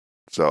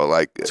 So,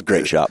 like, it's a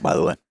great shot, by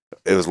the way.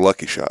 It was a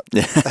lucky shot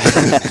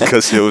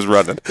because it was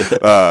running.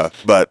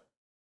 But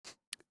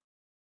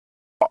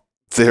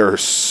there are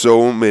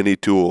so many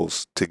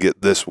tools to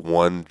get this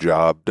one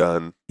job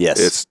done. Yes,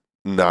 it's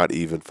not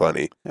even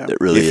funny. Yeah. It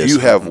really is. If you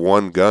have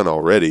one gun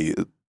already,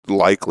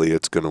 likely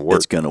it's going to work.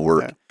 It's going to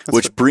work. Yeah.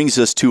 Which brings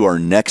us to our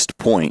next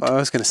point. I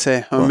was going to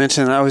say,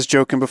 I was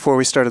joking before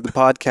we started the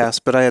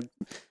podcast, but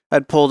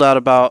I'd pulled out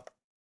about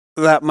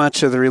that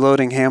much of the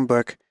reloading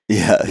handbook.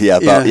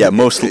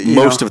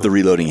 Most of the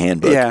reloading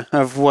handbook. Yeah,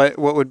 of what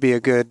would be a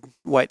good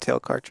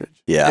whitetail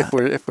cartridge. Yeah,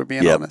 if we're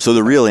being honest. So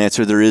the real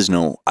answer, there is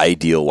no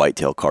ideal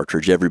whitetail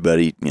cartridge.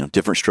 Everybody,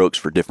 different strokes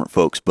for different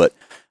folks. But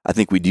I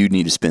think we do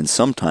need to spend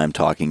some time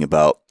talking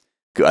about.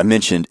 I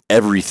mentioned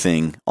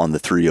everything on the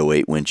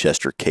 308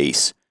 Winchester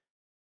case,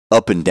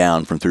 up and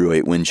down from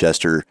 308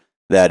 Winchester.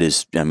 That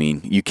is,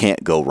 you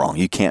can't go wrong.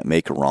 You can't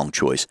make a wrong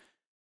choice.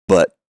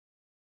 But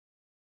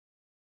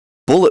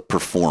bullet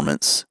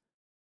performance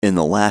in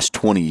the last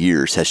 20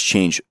 years has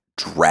changed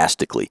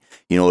drastically.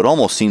 It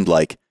almost seemed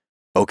like,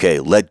 okay,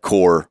 lead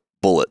core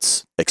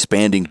bullets,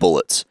 expanding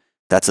bullets,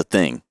 that's a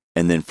thing.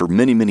 And then for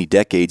many, many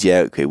decades,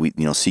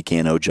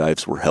 CCAN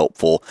ogives were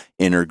helpful,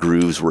 inner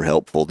grooves were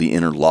helpful, the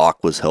inner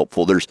lock was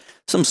helpful. There's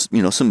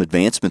some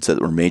advancements that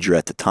were major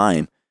at the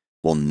time.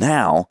 Well,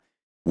 now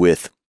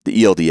with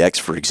the ELDX,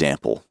 for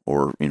example,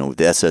 or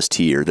the SST,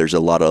 or there's a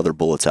lot of other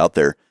bullets out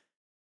there.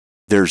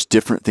 There's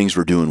different things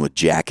we're doing with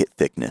jacket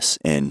thickness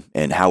and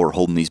how we're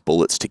holding these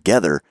bullets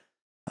together.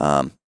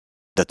 That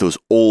those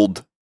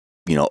old,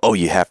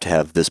 you have to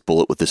have this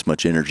bullet with this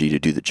much energy to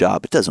do the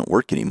job. It doesn't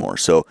work anymore.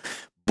 So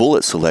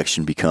bullet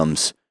selection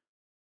becomes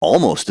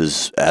almost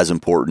as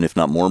important, if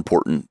not more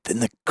important, than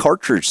the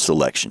cartridge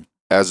selection.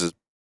 As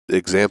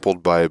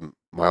exampled by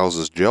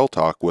Miles's gel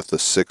talk with the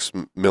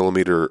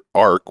 6mm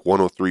ARC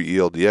 103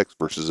 ELDX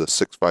versus a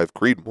 6.5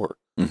 Creedmoor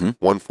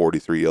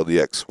 143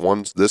 ELDX.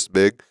 One's this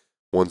big.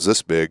 One's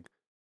this big,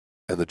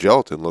 and the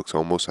gelatin looks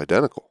almost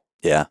identical.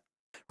 Yeah.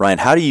 Ryan,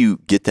 how do you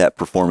get that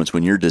performance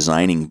when you're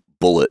designing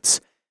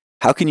bullets.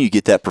 How can you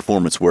get that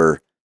performance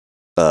where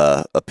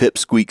a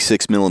Pipsqueak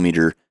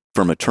 6mm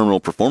from a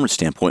terminal performance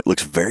standpoint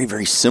looks very,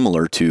 very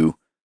similar to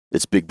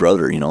its big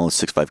brother, a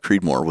 6.5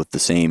 Creedmoor with the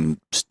same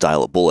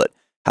style of bullet?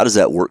 How does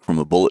that work from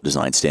a bullet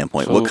design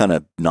standpoint? So, what kind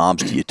of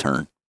knobs do you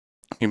turn?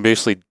 You're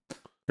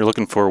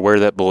looking for where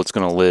that bullet's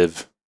going to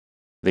live.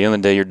 At the end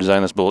of the day, you're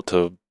designing this bullet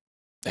to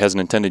has an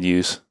intended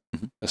use,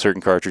 a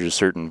certain cartridge, a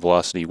certain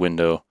velocity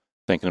window,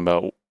 thinking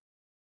about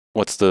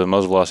what's the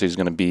muzzle velocity is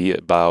going to be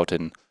about,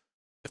 and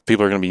if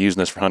people are going to be using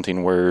this for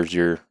hunting, where's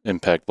your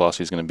impact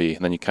velocity is going to be,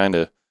 and then it's kind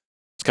of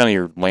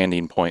your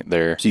landing point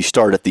there. So you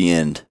start at the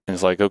end, and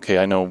it's like, okay,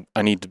 I know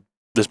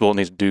this bullet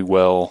needs to do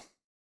well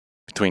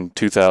between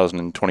 2,000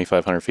 and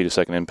 2,500 feet a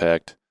second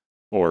impact,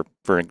 or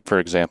for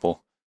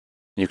example,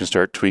 you can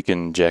start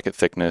tweaking jacket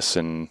thickness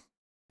and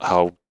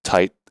how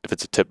tight, if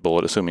it's a tip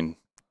bullet, assuming,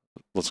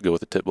 let's go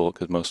with the tip bullet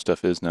because most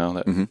stuff is now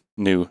that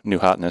new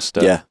hotness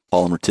stuff. Yeah,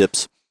 polymer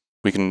tips.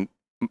 We can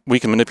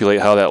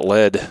manipulate how that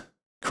lead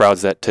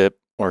crowds that tip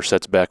or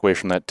sets back away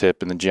from that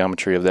tip and the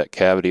geometry of that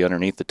cavity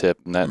underneath the tip,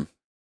 and that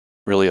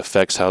really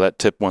affects how that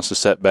tip wants to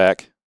set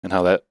back and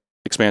how that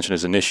expansion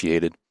is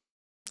initiated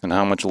and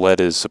how much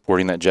lead is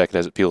supporting that jacket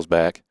as it peels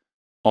back,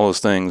 all those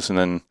things. And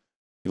then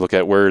you look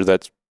at where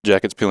that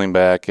jacket's peeling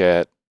back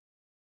at,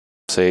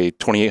 say,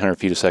 2,800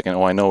 feet a second.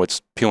 Oh, I know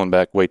it's peeling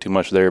back way too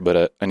much there,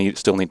 but I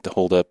still need to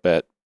hold up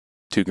at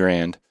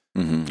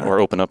 $2,000 or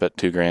open up at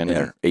 $2,000. Yeah,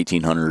 or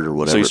 1,800 or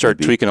whatever. So you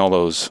start tweaking all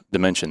those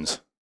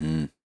dimensions,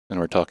 and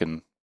we're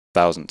talking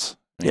thousands.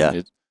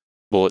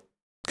 Bullet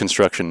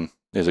construction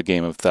is a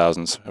game of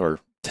thousands or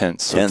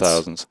tenths of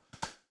thousands.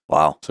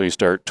 Wow. So you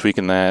start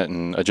tweaking that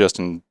and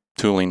adjusting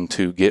tooling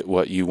to get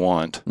what you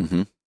want.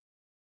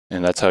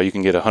 And that's how you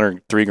can get a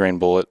 103 grain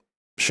bullet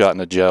shot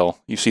in a gel.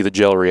 You see the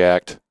gel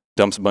react,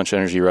 dumps a bunch of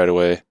energy right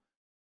away,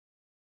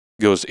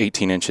 goes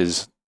 18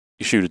 inches.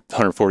 You shoot a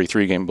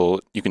 143 grain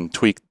bullet. You can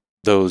tweak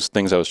those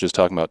things I was just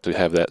talking about to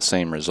have that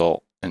same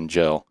result in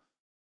gel,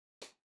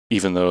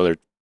 even though they're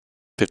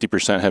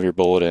 50% heavier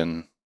bullet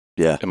and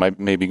it might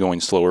maybe going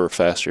slower or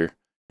faster.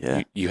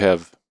 Yeah. You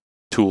have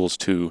tools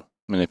to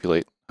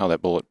manipulate how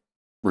that bullet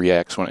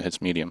reacts when it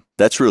hits medium.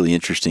 That's really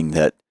interesting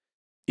that,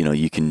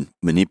 you can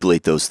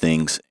manipulate those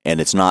things, and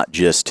it's not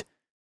just,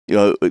 we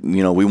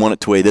want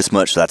it to weigh this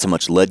much, so that's how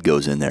much lead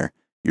goes in there.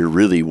 You're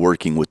really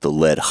working with the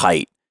lead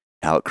height,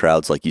 how it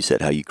crowds, like you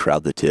said, how you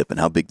crowd the tip and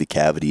how big the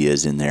cavity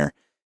is in there.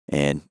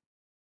 And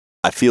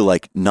I feel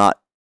like not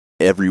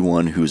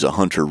everyone who's a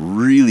hunter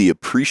really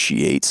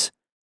appreciates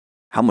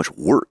how much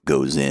work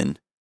goes in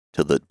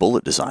to the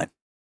bullet design.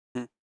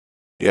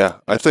 Yeah,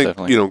 I think,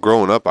 definitely.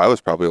 Growing up, I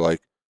was probably like,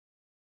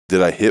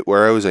 did I hit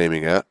where I was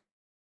aiming at?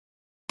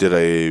 Did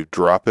I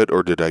drop it,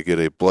 or did I get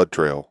a blood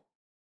trail?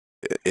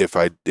 If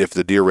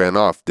the deer ran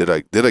off, did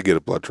I get a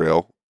blood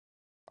trail?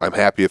 I'm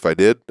happy if I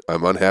did.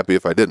 I'm unhappy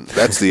if I didn't.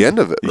 That's the end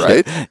of it,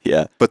 right?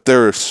 Yeah. But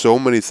there are so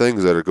many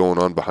things that are going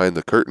on behind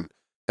the curtain.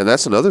 And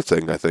that's another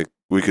thing I think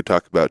we could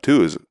talk about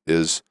too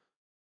is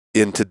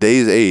in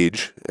today's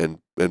age, and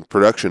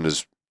production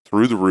is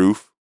through the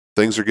roof.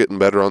 Things are getting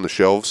better on the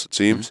shelves, it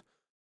seems.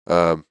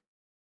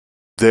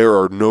 There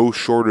are no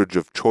shortage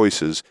of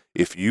choices.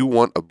 If you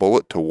want a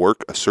bullet to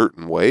work a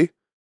certain way,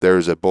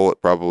 there's a bullet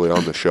probably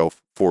on the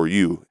shelf for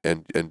you.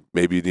 And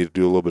maybe you need to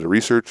do a little bit of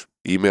research,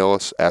 email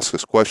us, ask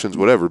us questions,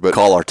 whatever. But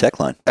call our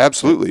tech line.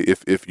 Absolutely.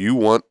 If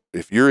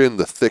you're in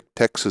the thick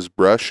Texas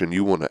brush and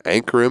you want to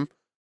anchor him,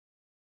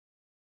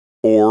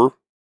 or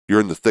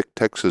you're in the thick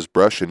Texas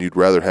brush and you'd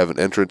rather have an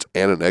entrance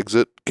and an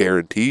exit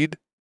guaranteed,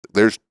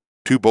 there's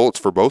two bullets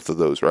for both of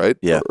those, right?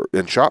 Yeah.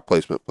 And shot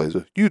placement plays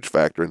a huge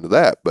factor into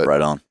that. But right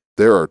on.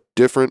 There are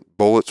different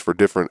bullets for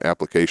different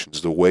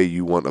applications, the way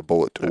you want a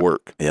bullet to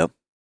work. Yep.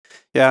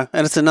 Yeah,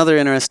 and it's another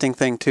interesting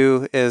thing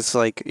too is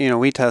like,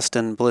 we test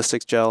in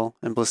ballistics gel,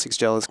 and ballistics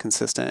gel is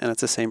consistent, and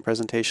it's the same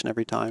presentation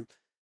every time.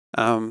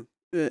 And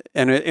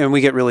we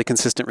get really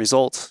consistent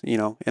results,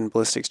 in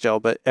ballistics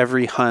gel, but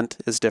every hunt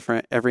is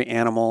different, every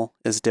animal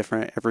is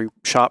different, every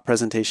shot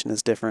presentation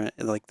is different.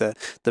 Like the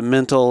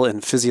mental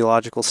and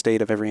physiological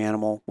state of every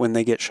animal when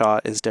they get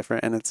shot is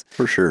different, and it's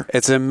for sure.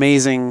 It's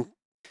amazing.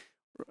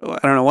 I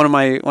don't know, one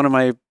of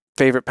my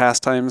favorite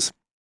pastimes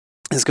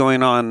is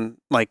going on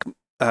like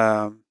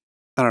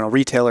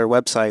retailer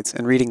websites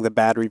and reading the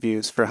bad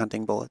reviews for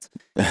hunting bullets,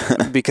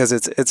 because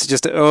it's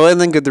just and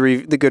then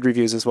the good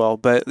reviews as well.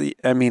 But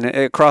I mean,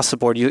 across the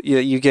board,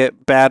 you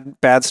get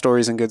bad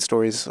stories and good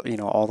stories,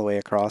 all the way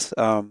across.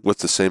 With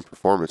the same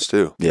performance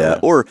too.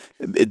 Yeah, or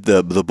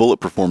the bullet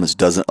performance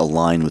doesn't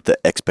align with the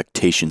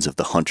expectations of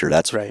the hunter.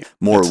 That's right.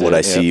 More what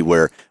I see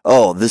where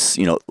this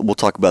we'll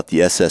talk about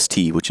the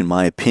SST, which in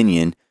my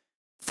opinion,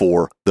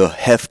 for the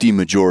hefty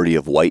majority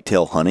of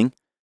whitetail hunting,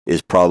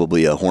 is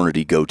probably a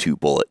Hornady go-to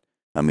bullet.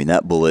 I mean,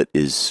 that bullet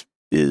is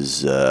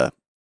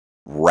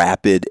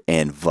rapid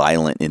and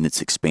violent in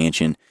its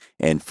expansion,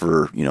 and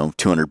for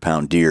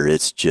 200-pound deer,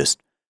 it's just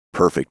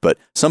perfect. But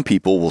some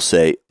people will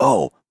say,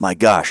 "Oh my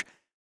gosh,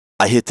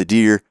 I hit the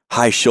deer,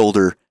 high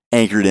shoulder,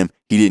 anchored him,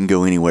 he didn't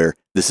go anywhere.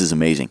 This is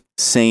amazing."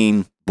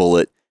 Same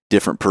bullet,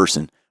 different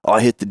person. Oh,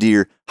 I hit the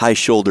deer, high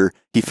shoulder,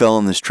 he fell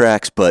in his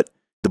tracks, but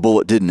the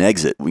bullet didn't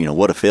exit.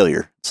 What a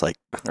failure. It's like,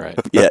 Right.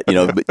 yeah,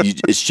 but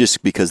it's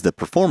just because the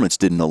performance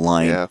didn't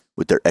align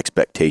with their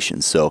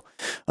expectations. So,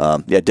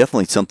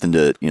 definitely something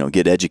to,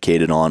 get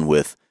educated on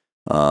with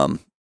our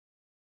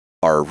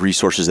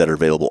resources that are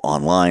available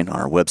online on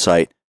our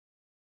website.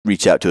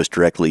 Reach out to us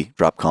directly,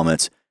 drop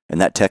comments, and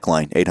that tech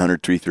line,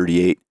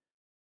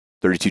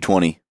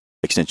 800-338-3220,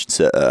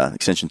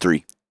 extension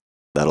 3.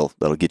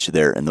 That'll get you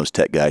there, and those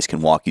tech guys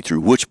can walk you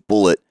through which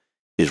bullet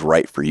is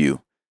right for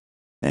you.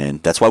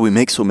 And that's why we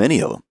make so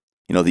many of them.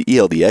 The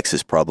ELDX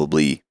is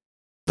probably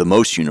the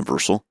most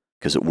universal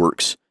because it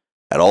works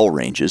at all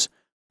ranges.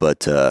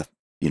 But,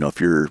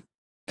 if you're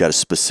got a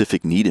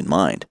specific need in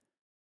mind,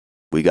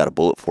 we got a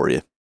bullet for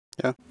you.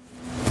 Yeah.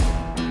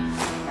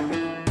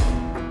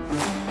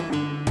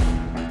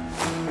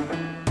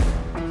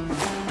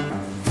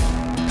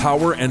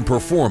 Power and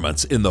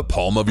performance in the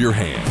palm of your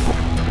hand.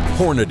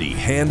 Hornady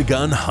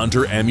Handgun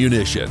Hunter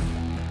Ammunition.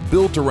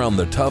 Built around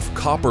the tough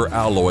copper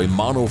alloy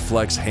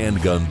Monoflex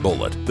handgun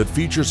bullet that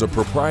features a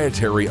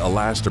proprietary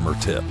elastomer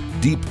tip,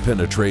 deep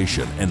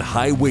penetration, and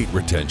high weight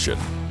retention.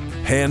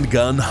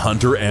 Handgun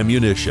Hunter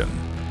Ammunition.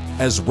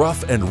 As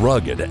rough and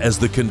rugged as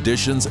the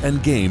conditions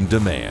and game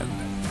demand.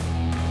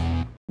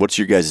 What's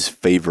your guys'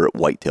 favorite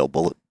whitetail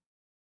bullet?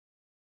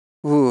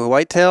 Ooh,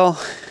 whitetail.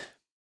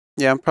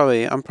 Yeah, I'm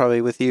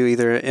probably with you,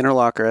 either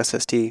interlock or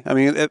SST. I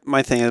mean,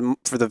 my thing is,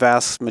 for the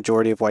vast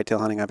majority of whitetail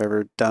hunting I've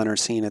ever done or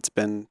seen, it's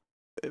been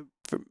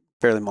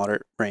fairly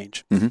moderate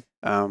range. Mm-hmm.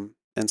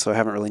 And so I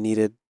haven't really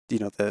needed, the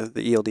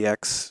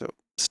ELDX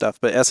stuff,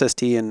 but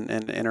SST and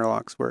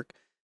interlocks work.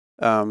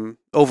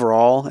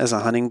 Overall, as a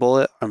hunting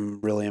bullet,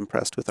 I'm really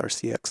impressed with our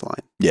CX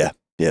line. Yeah,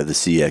 the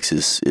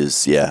CX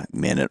is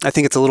man. I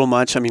think it's a little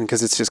much. I mean,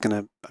 because it's just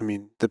gonna. I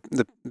mean,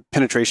 the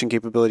penetration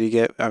capability you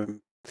get.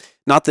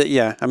 Not that.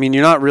 Yeah, I mean,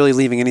 you're not really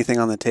leaving anything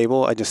on the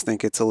table. I just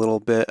think it's a little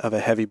bit of a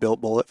heavy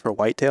built bullet for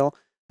whitetail.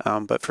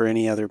 But for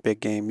any other big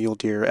game, mule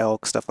deer,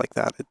 elk, stuff like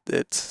that,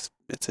 it's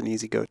an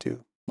easy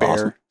go-to. Bear,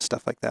 awesome.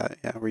 Stuff like that.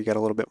 Yeah, where you got a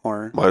little bit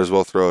more. Might as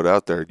well throw it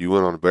out there. You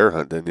went on a bear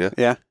hunt, didn't you?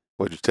 Yeah.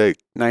 What'd you take?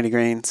 90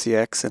 grain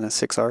CX and a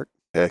 6-arc.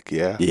 Heck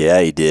yeah.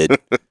 Yeah, he did.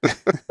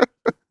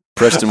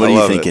 Preston, what are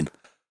you thinking?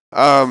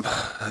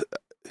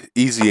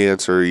 Easy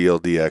answer,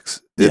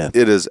 ELDX.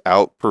 It has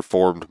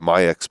outperformed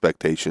my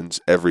expectations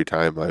every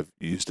time I've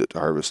used it to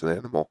harvest an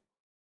animal.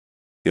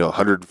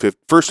 150.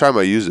 First time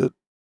I used it,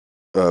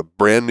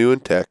 brand new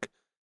in tech.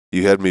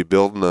 You had me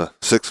building a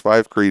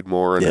 6.5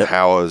 Creedmoor, and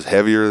how it was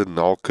heavier than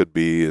all could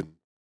be, and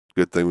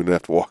good thing we didn't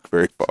have to walk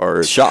very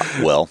far. It shot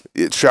well.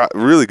 It shot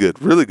really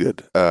good, really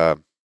good.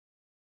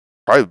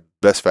 Probably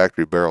best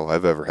factory barrel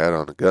I've ever had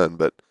on a gun,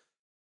 but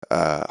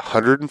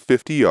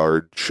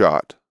 150-yard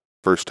shot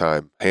first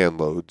time, hand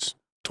loads,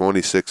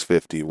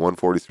 2650,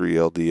 143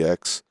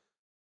 LDX.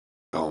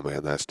 Oh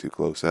man, that's too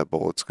close. That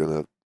bullet's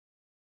gonna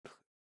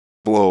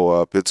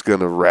blow up. It's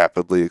gonna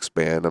rapidly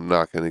expand. I'm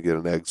not gonna get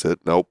an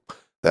exit. Nope.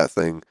 That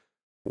thing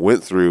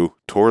went through,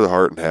 tore the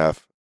heart in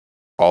half,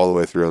 all the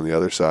way through on the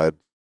other side.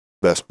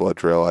 Best blood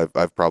trail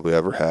I've probably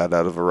ever had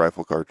out of a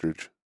rifle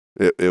cartridge.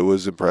 It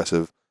was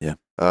impressive. Yeah.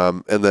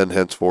 And then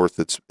henceforth,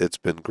 it's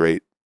been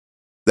great.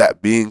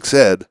 That being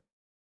said,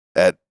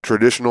 at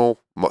traditional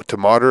to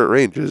moderate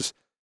ranges,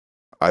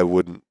 I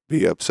wouldn't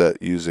be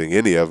upset using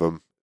any of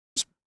them.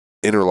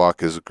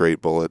 Interlock is a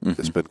great bullet. Mm-hmm.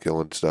 It's been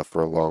killing stuff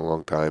for a long,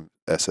 long time.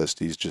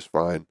 SSD's just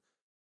fine.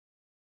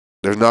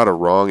 There's not a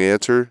wrong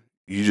answer.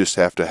 You just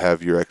have to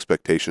have your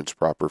expectations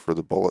proper for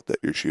the bullet that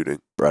you're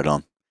shooting. Right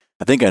on.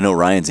 I think I know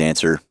Ryan's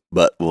answer,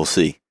 but we'll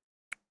see.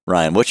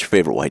 Ryan, what's your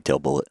favorite whitetail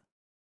bullet?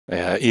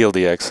 Yeah,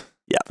 ELDX.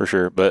 Yeah, for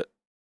sure. But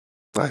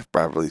I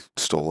probably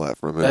stole that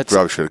from him. That's,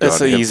 probably should have gone that's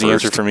to the him easy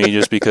first. answer for me,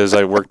 just because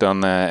I worked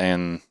on that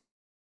and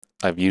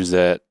I've used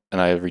that, and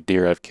every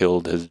deer I've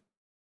killed has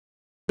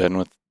been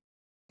with.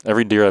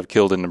 Every deer I've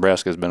killed in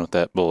Nebraska has been with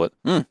that bullet,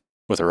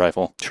 with a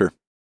rifle. Sure.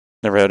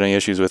 Never had any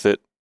issues with it,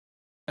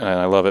 and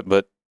I love it.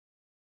 But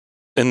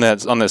on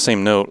that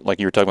same note, like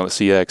you were talking about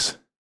the CX,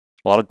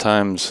 a lot of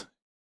times,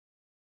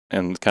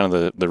 and kind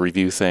of the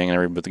review thing and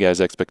everybody, the guys'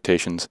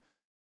 expectations,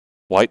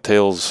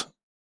 whitetails,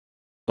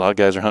 a lot of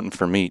guys are hunting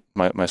for meat,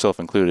 myself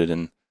included,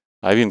 and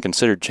I've even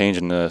considered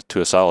changing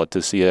to a solid, to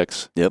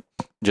CX. Yep.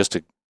 Just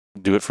to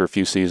do it for a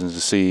few seasons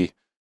to see.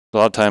 A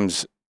lot of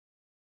times,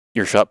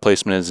 your shot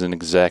placement isn't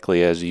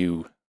exactly as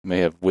you may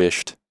have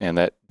wished, and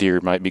that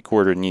deer might be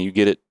quartered, and you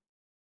get it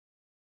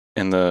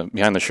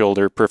behind the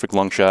shoulder, perfect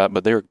lung shot,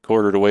 but they were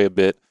quartered away a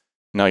bit.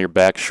 Now your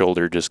back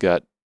shoulder just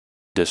got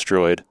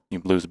destroyed.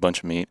 You lose a bunch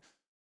of meat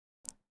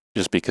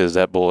just because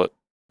that bullet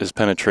is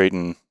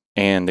penetrating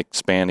and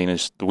expanding.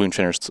 The wound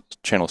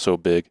channel is so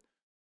big.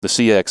 The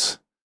CX,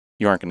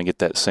 you aren't going to get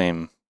that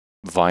same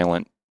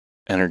violent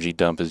energy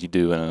dump as you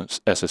do in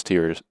a SST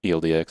or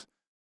ELDX,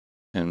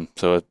 and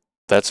so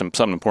that's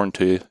something important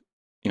to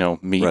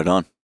meat. Right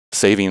on.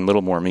 Saving a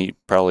little more meat,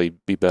 probably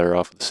be better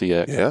off with the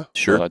CX. Yeah,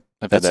 sure. So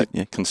I've had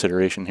that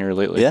consideration here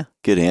lately. Yeah,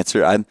 good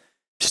answer. I'm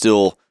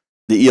still,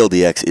 the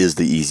ELDX is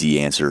the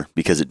easy answer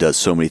because it does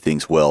so many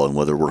things well, and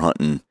whether we're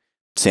hunting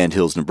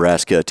Sandhills,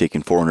 Nebraska,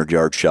 taking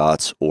 400-yard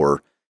shots,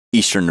 or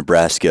eastern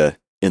Nebraska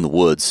in the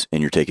woods,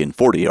 and you're taking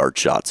 40-yard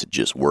shots. It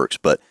just works.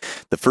 But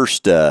the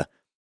first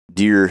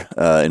deer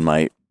in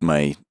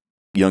my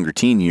younger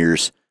teen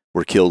years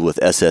were killed with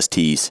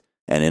SSTs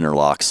and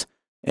interlocks.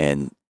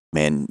 And,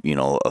 man,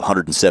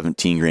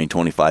 117 grain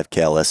 25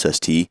 cal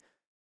SST,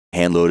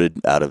 hand-loaded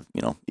out of,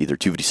 either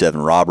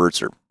 257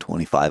 Roberts or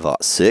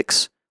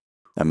 25-06.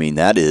 I mean,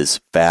 that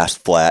is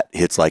fast, flat,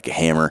 hits like a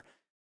hammer.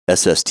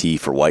 SST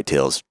for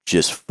whitetails,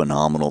 just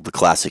phenomenal. The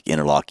classic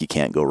interlock, you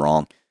can't go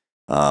wrong.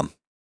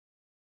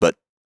 But,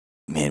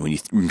 man, when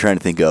you're trying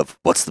to think of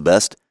what's the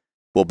best,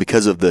 well,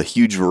 because of the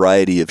huge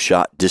variety of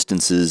shot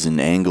distances and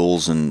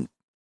angles and,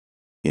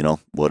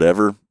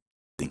 whatever, I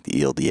think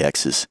the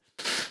ELDX is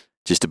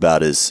just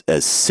about as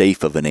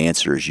safe of an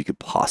answer as you could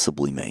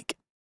possibly make.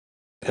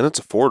 And it's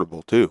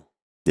affordable, too.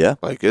 Yeah.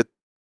 Like, it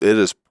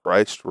is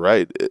priced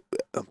right.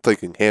 I'm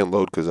thinking hand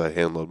load because I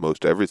hand load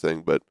most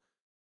everything, but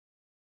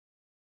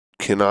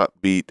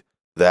cannot beat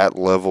that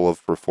level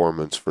of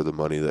performance for the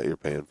money that you're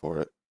paying for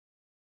it.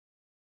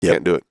 Yep.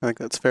 Can't do it. I think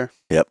that's fair.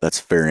 Yep, that's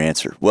a fair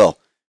answer. Well,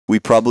 we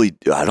probably,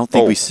 I don't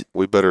think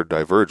we better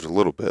diverge a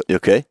little bit.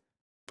 Okay.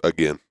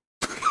 Again.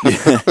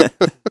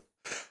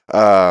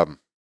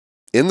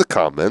 In the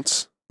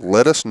comments,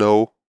 let us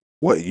know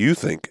what you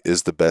think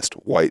is the best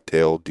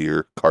whitetail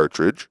deer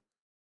cartridge.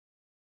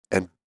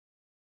 And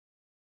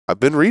I've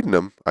been reading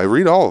them. I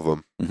read all of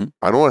them. Mm-hmm.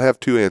 I don't want to have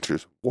two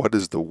answers. What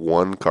is the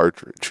one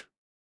cartridge?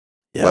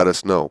 Yeah. Let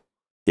us know.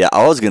 Yeah,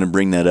 I was going to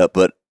bring that up,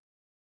 but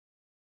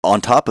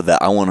on top of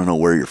that, I want to know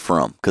where you're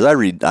from, because can't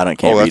read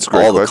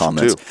all the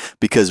comments too.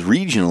 Because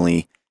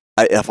regionally,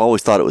 I've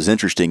always thought it was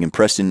interesting. And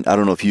Preston, I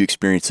don't know if you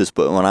experienced this,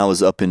 but when I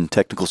was up in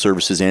technical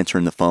services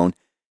answering the phone,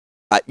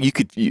 you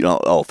could,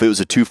 if it was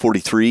a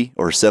 243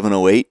 or a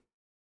 708,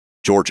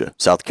 Georgia,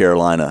 South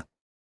Carolina,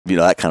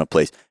 that kind of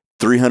place.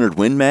 300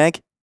 Win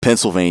Mag,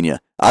 Pennsylvania.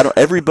 I don't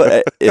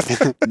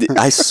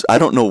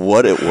know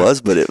what it was,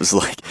 but it was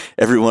like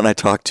everyone I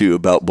talked to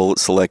about bullet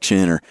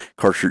selection or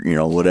cartridge,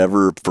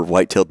 whatever for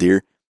whitetail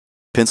deer,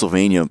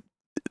 Pennsylvania,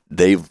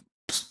 they've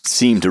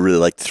seemed to really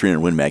like the 300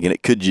 Win Mag, and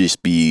it could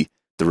just be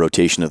the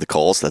rotation of the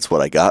calls. That's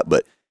what I got,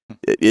 but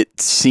it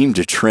seemed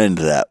to trend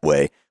that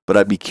way. But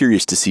I'd be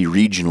curious to see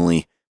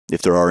regionally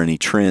if there are any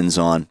trends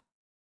on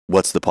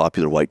what's the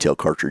popular whitetail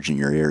cartridge in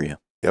your area.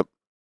 Yep.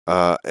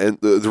 And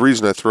the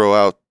reason I throw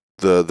out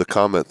the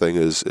comment thing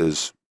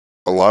is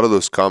a lot of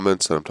those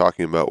comments that I'm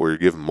talking about where you're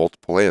giving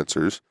multiple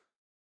answers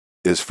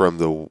is from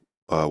the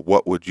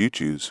What Would You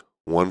Choose?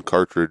 One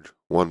Cartridge,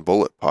 One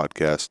Bullet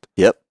podcast.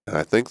 Yep. And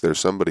I think there's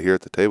somebody here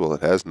at the table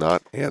that has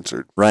not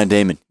answered. Ryan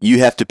Damman, you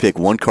have to pick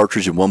one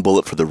cartridge and one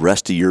bullet for the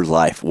rest of your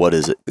life. What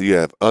is it? You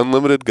have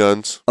unlimited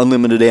guns.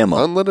 Unlimited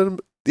ammo. Unlimited,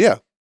 yeah.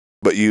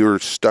 But you're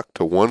stuck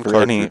to one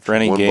cartridge. For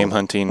any one game bullet.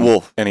 hunting,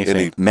 Wolf,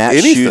 anything.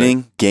 Match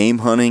shooting, game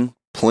hunting,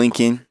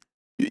 plinking,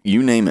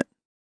 you name it.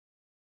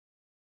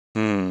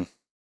 I'd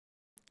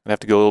have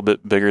to go a little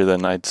bit bigger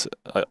than like.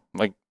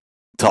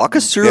 Talk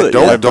us through it.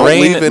 Don't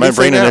leave anything my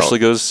brain out. initially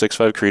goes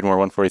 6.5 Creedmoor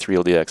 143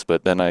 LDX,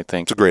 but then I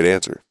think It's a great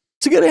answer.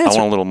 It's a good answer.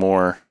 I want a little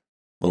more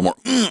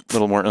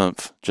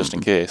oomph, just Mm-hmm.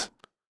 in case.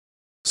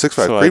 6.5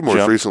 So I Creedmoor's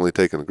jumped. recently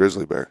taken a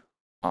grizzly bear.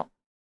 I'm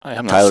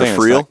not Tyler saying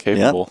it's Friel, not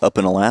capable. up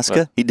in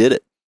Alaska, he did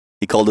it.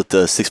 He called it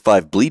the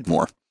 6.5 bleed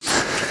more.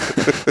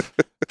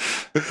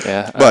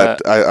 Yeah,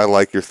 But I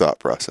like your thought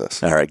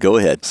process. All right, go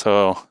ahead.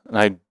 so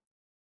I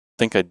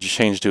think I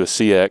changed to a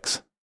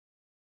CX.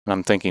 And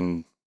I'm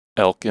thinking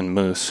elk and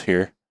moose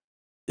here.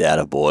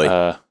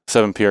 Attaboy.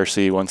 7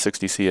 PRC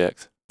 160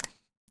 CX.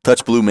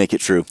 Touch blue, make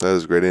it true. That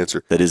is a great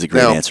answer. That is a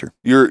great Now, answer.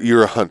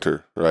 You're a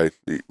hunter, right?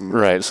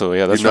 Right. So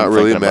yeah, that's You're what not I'm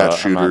really thinking a match about.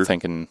 I'm shooter. not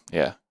thinking.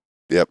 Yeah.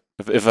 Yep.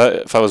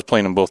 If I was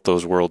playing in both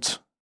those worlds,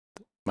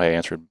 my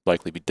answer would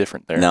likely be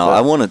different there. Now, But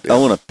I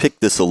want to pick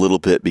this a little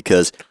bit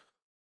because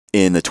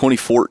in the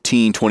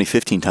 2014,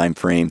 2015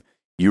 timeframe,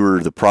 you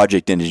were the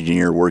project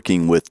engineer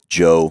working with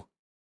Joe,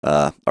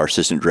 our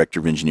assistant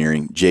director of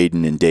engineering,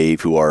 Jaden and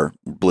Dave, who are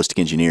ballistic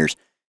engineers,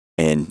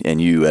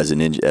 and you as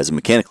a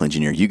mechanical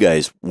engineer, you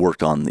guys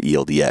worked on the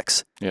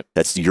ELDX. Yep.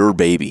 That's your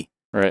baby.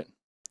 Right.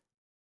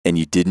 And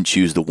you didn't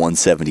choose the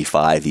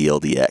 175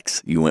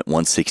 ELDX. You went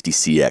 160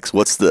 CX.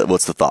 What's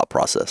the thought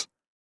process?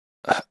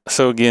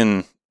 So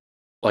again,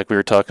 like we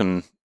were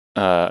talking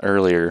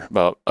earlier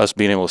about us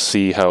being able to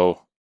see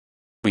how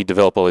we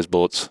develop all these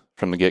bullets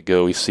from the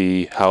get-go. We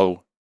see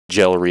how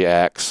gel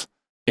reacts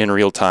in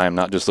real time,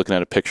 not just looking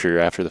at a picture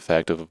after the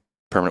fact of a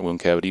permanent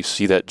wound cavity. You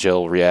see that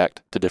gel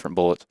react to different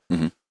bullets.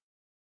 Mm-hmm.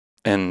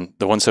 And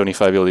the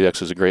 175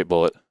 ELDX is a great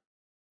bullet.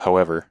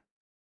 However,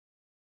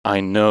 I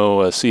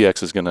know a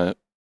CX is going to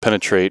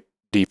penetrate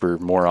deeper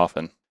more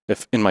often.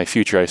 If in my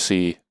future I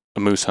see a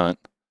moose hunt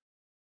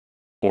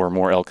or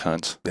more elk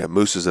hunts. Yeah,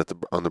 moose is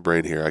on the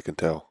brain here, I can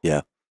tell.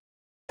 Yeah.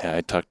 Yeah,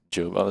 I talked to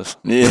Joe about this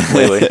Yeah.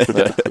 lately.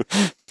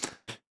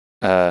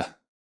 But,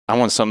 I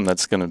want something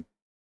that's going to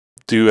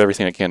do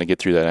everything it can to get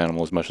through that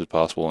animal as much as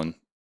possible. And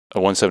a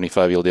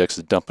 175 ELDX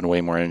is dumping way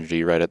more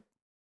energy right at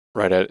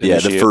Yeah,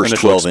 the first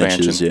initial 12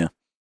 expansion. inches, yeah.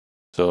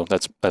 So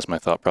that's my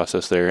thought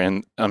process there.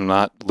 And I'm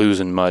not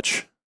losing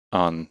much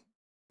on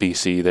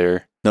BC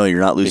there. No,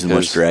 you're not losing much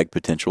Because- drag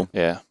potential.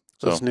 Yeah.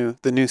 So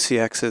The new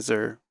CXs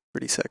are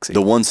pretty sexy.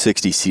 The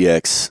 160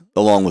 CX,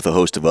 along with a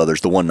host of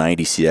others, the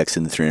 190 CX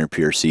and the 300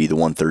 PRC, the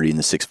 130 and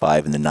the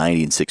 6.5 and the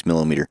 90 and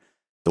 6mm,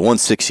 the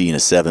 160 and a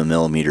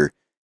 7mm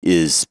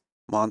is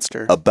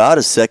monster. about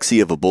as sexy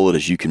of a bullet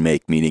as you can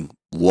make, meaning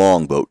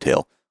long boat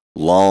tail,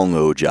 long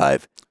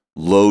ogive,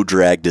 low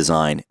drag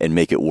design, and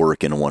make it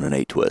work in a 1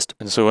 8 twist.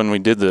 and so when we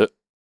did the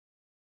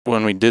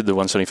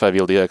 175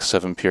 ELDX,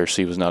 7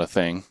 PRC was not a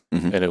thing,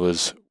 Mhm. and it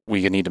was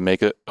we need to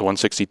make it a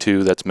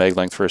 162 that's mag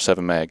length for a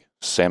 7 mag,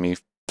 Sammy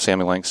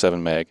length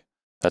 7 mag.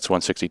 That's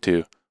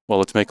 162. Well,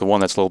 let's make the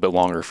one that's a little bit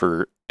longer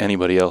for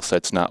anybody else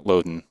that's not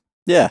loading,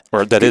 Yeah.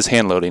 or that is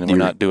hand loading, and we're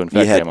not doing You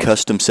fact had ammo.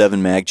 custom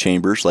 7 mag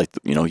chambers, like,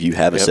 you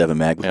have a Yep. 7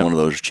 mag with Yep. one of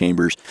those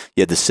chambers.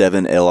 You had the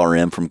 7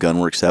 LRM from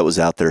Gunworks that was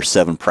out there,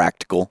 7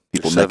 practical,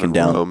 people necking 7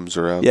 down. rums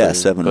are out Yeah, there.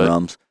 7 But-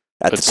 rums.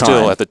 At But the still,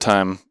 time, at the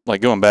time, like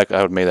going back, I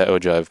would have made that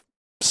ogive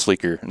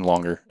sleeker and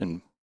longer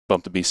and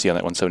bump the BC on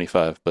that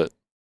 175. But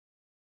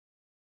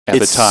at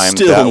It's the time,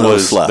 still that no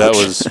was slouch.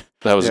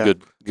 that was Yeah.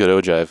 good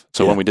ogive.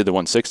 So Yeah. when we did the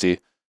 160,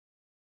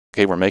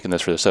 okay, we're making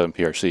this for the 7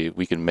 PRC.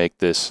 We can make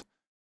this.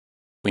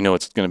 We know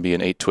it's going to be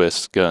an 8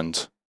 twist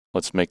guns.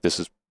 Let's make this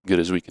as good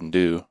as we can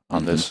do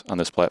on Mhm.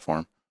 this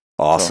platform.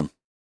 awesome.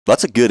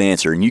 That's a good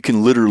answer. And you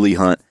can literally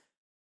hunt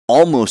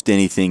almost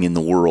anything in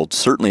the world,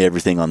 certainly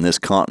everything on this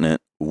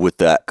continent, with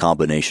that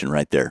combination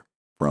right there,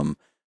 from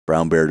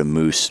brown bear to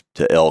moose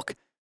to elk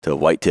to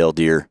whitetail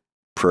deer,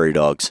 prairie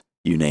dogs,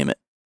 you name it.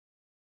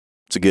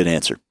 It's a good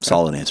answer.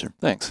 Solid answer.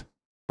 Thanks.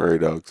 Prairie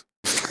dogs.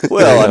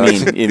 Well, I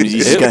mean,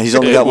 he's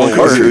only got one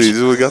cartridge.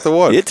 He's only got the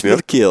one. It's for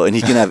the kill, and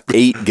he can have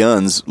 8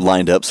 guns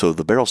lined up so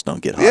the barrels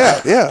don't get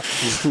hot. Yeah.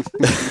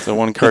 So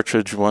one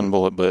cartridge, one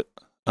bullet, but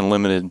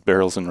unlimited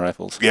barrels and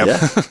rifles. Yep.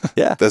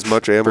 Yeah. As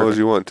much ammo as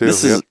you want, too.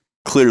 This is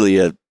clearly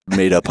a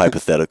made-up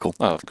hypothetical,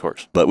 Oh, of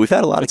course. but we've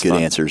had a lot It's of good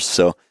fun. answers.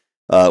 So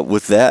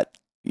with that,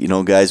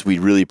 guys, we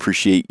really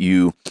appreciate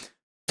you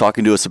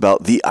talking to us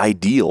about the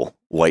ideal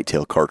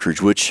whitetail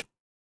cartridge, which,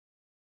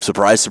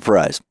 surprise,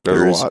 surprise,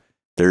 There's a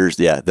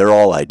lot. they're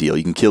all ideal.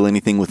 You can kill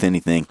anything with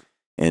anything.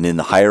 And in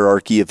the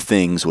hierarchy of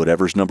things,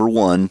 whatever's number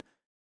 1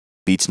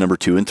 beats number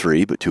 2 and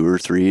 3, but 2 or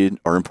 3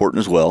 are important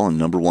as well. And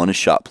number 1 is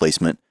shot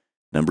placement.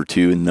 Number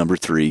 2 and number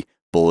 3,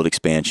 bullet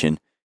expansion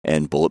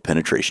and bullet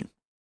penetration.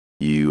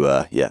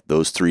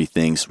 Those 3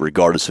 things,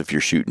 regardless if you're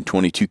shooting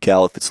 22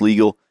 cal if it's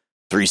legal,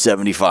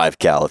 375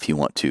 cal if you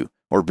want to,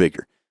 or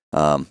bigger.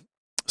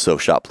 So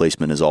shot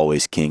placement is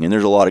always king. And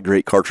there's a lot of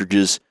great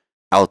cartridges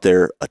out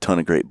there, a ton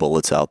of great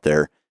bullets out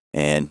there.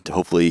 And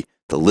hopefully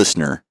the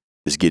listener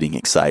is getting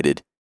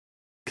excited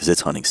because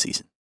it's hunting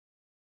season.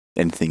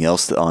 Anything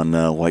else on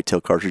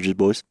whitetail cartridges,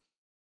 boys?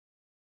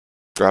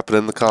 Drop it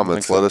in the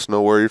comments. so. Let us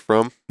know where you're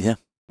from. Yeah.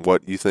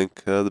 What you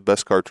think the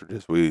best cartridge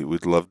is.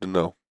 We'd love to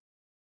know.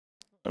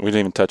 We didn't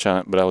even touch on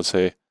it, but I would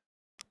say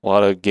a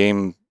lot of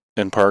game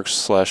and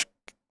parks / law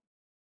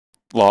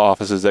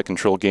offices that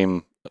control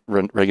game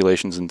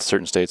regulations in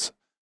certain states,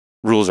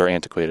 rules are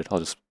antiquated. I'll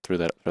just throw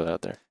that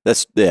out there.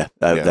 That's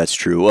that's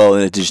true. Well,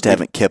 and it just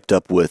haven't kept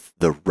up with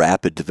the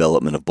rapid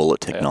development of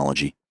bullet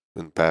technology.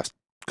 In the past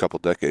couple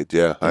decades,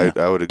 yeah. Yeah.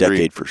 I would agree.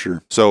 Decade for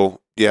sure.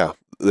 So, yeah,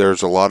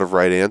 there's a lot of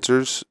right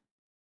answers.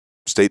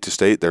 State to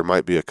state, there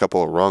might be a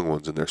couple of wrong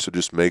ones in there. So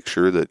just make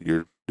sure that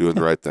you're doing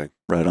the right thing.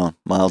 Right on.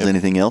 Miles, Yep.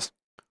 anything else?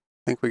 I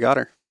think we got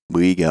her.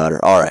 We got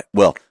her. All right.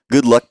 Well,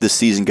 good luck this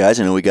season, guys.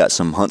 I know we got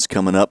some hunts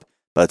coming up.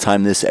 By the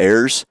time this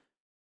airs,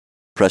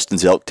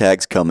 Preston's elk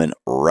tag's coming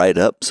right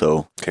up.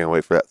 So Can't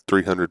wait for that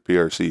 300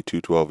 PRC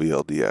 212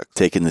 ELDX.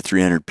 taking the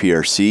 300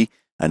 PRC.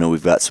 I know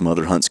we've got some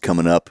other hunts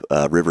coming up.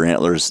 River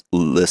Antlers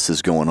list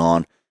is going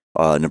on.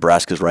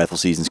 Nebraska's rifle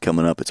season's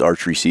coming up. It's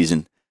archery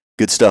season.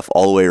 Good stuff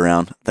all the way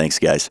around. Thanks,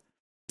 guys.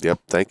 Yep.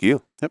 Thank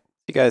you.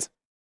 You guys.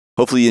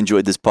 Hopefully you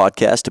enjoyed this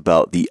podcast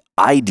about the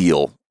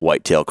ideal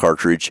whitetail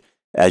cartridge.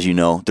 As you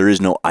know, there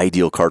is no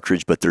ideal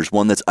cartridge, but there's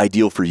one that's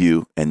ideal for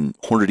you, and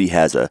Hornady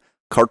has a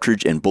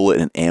cartridge and bullet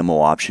and ammo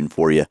option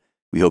for you.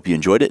 We hope you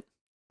enjoyed it.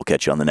 We'll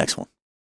catch you on the next one.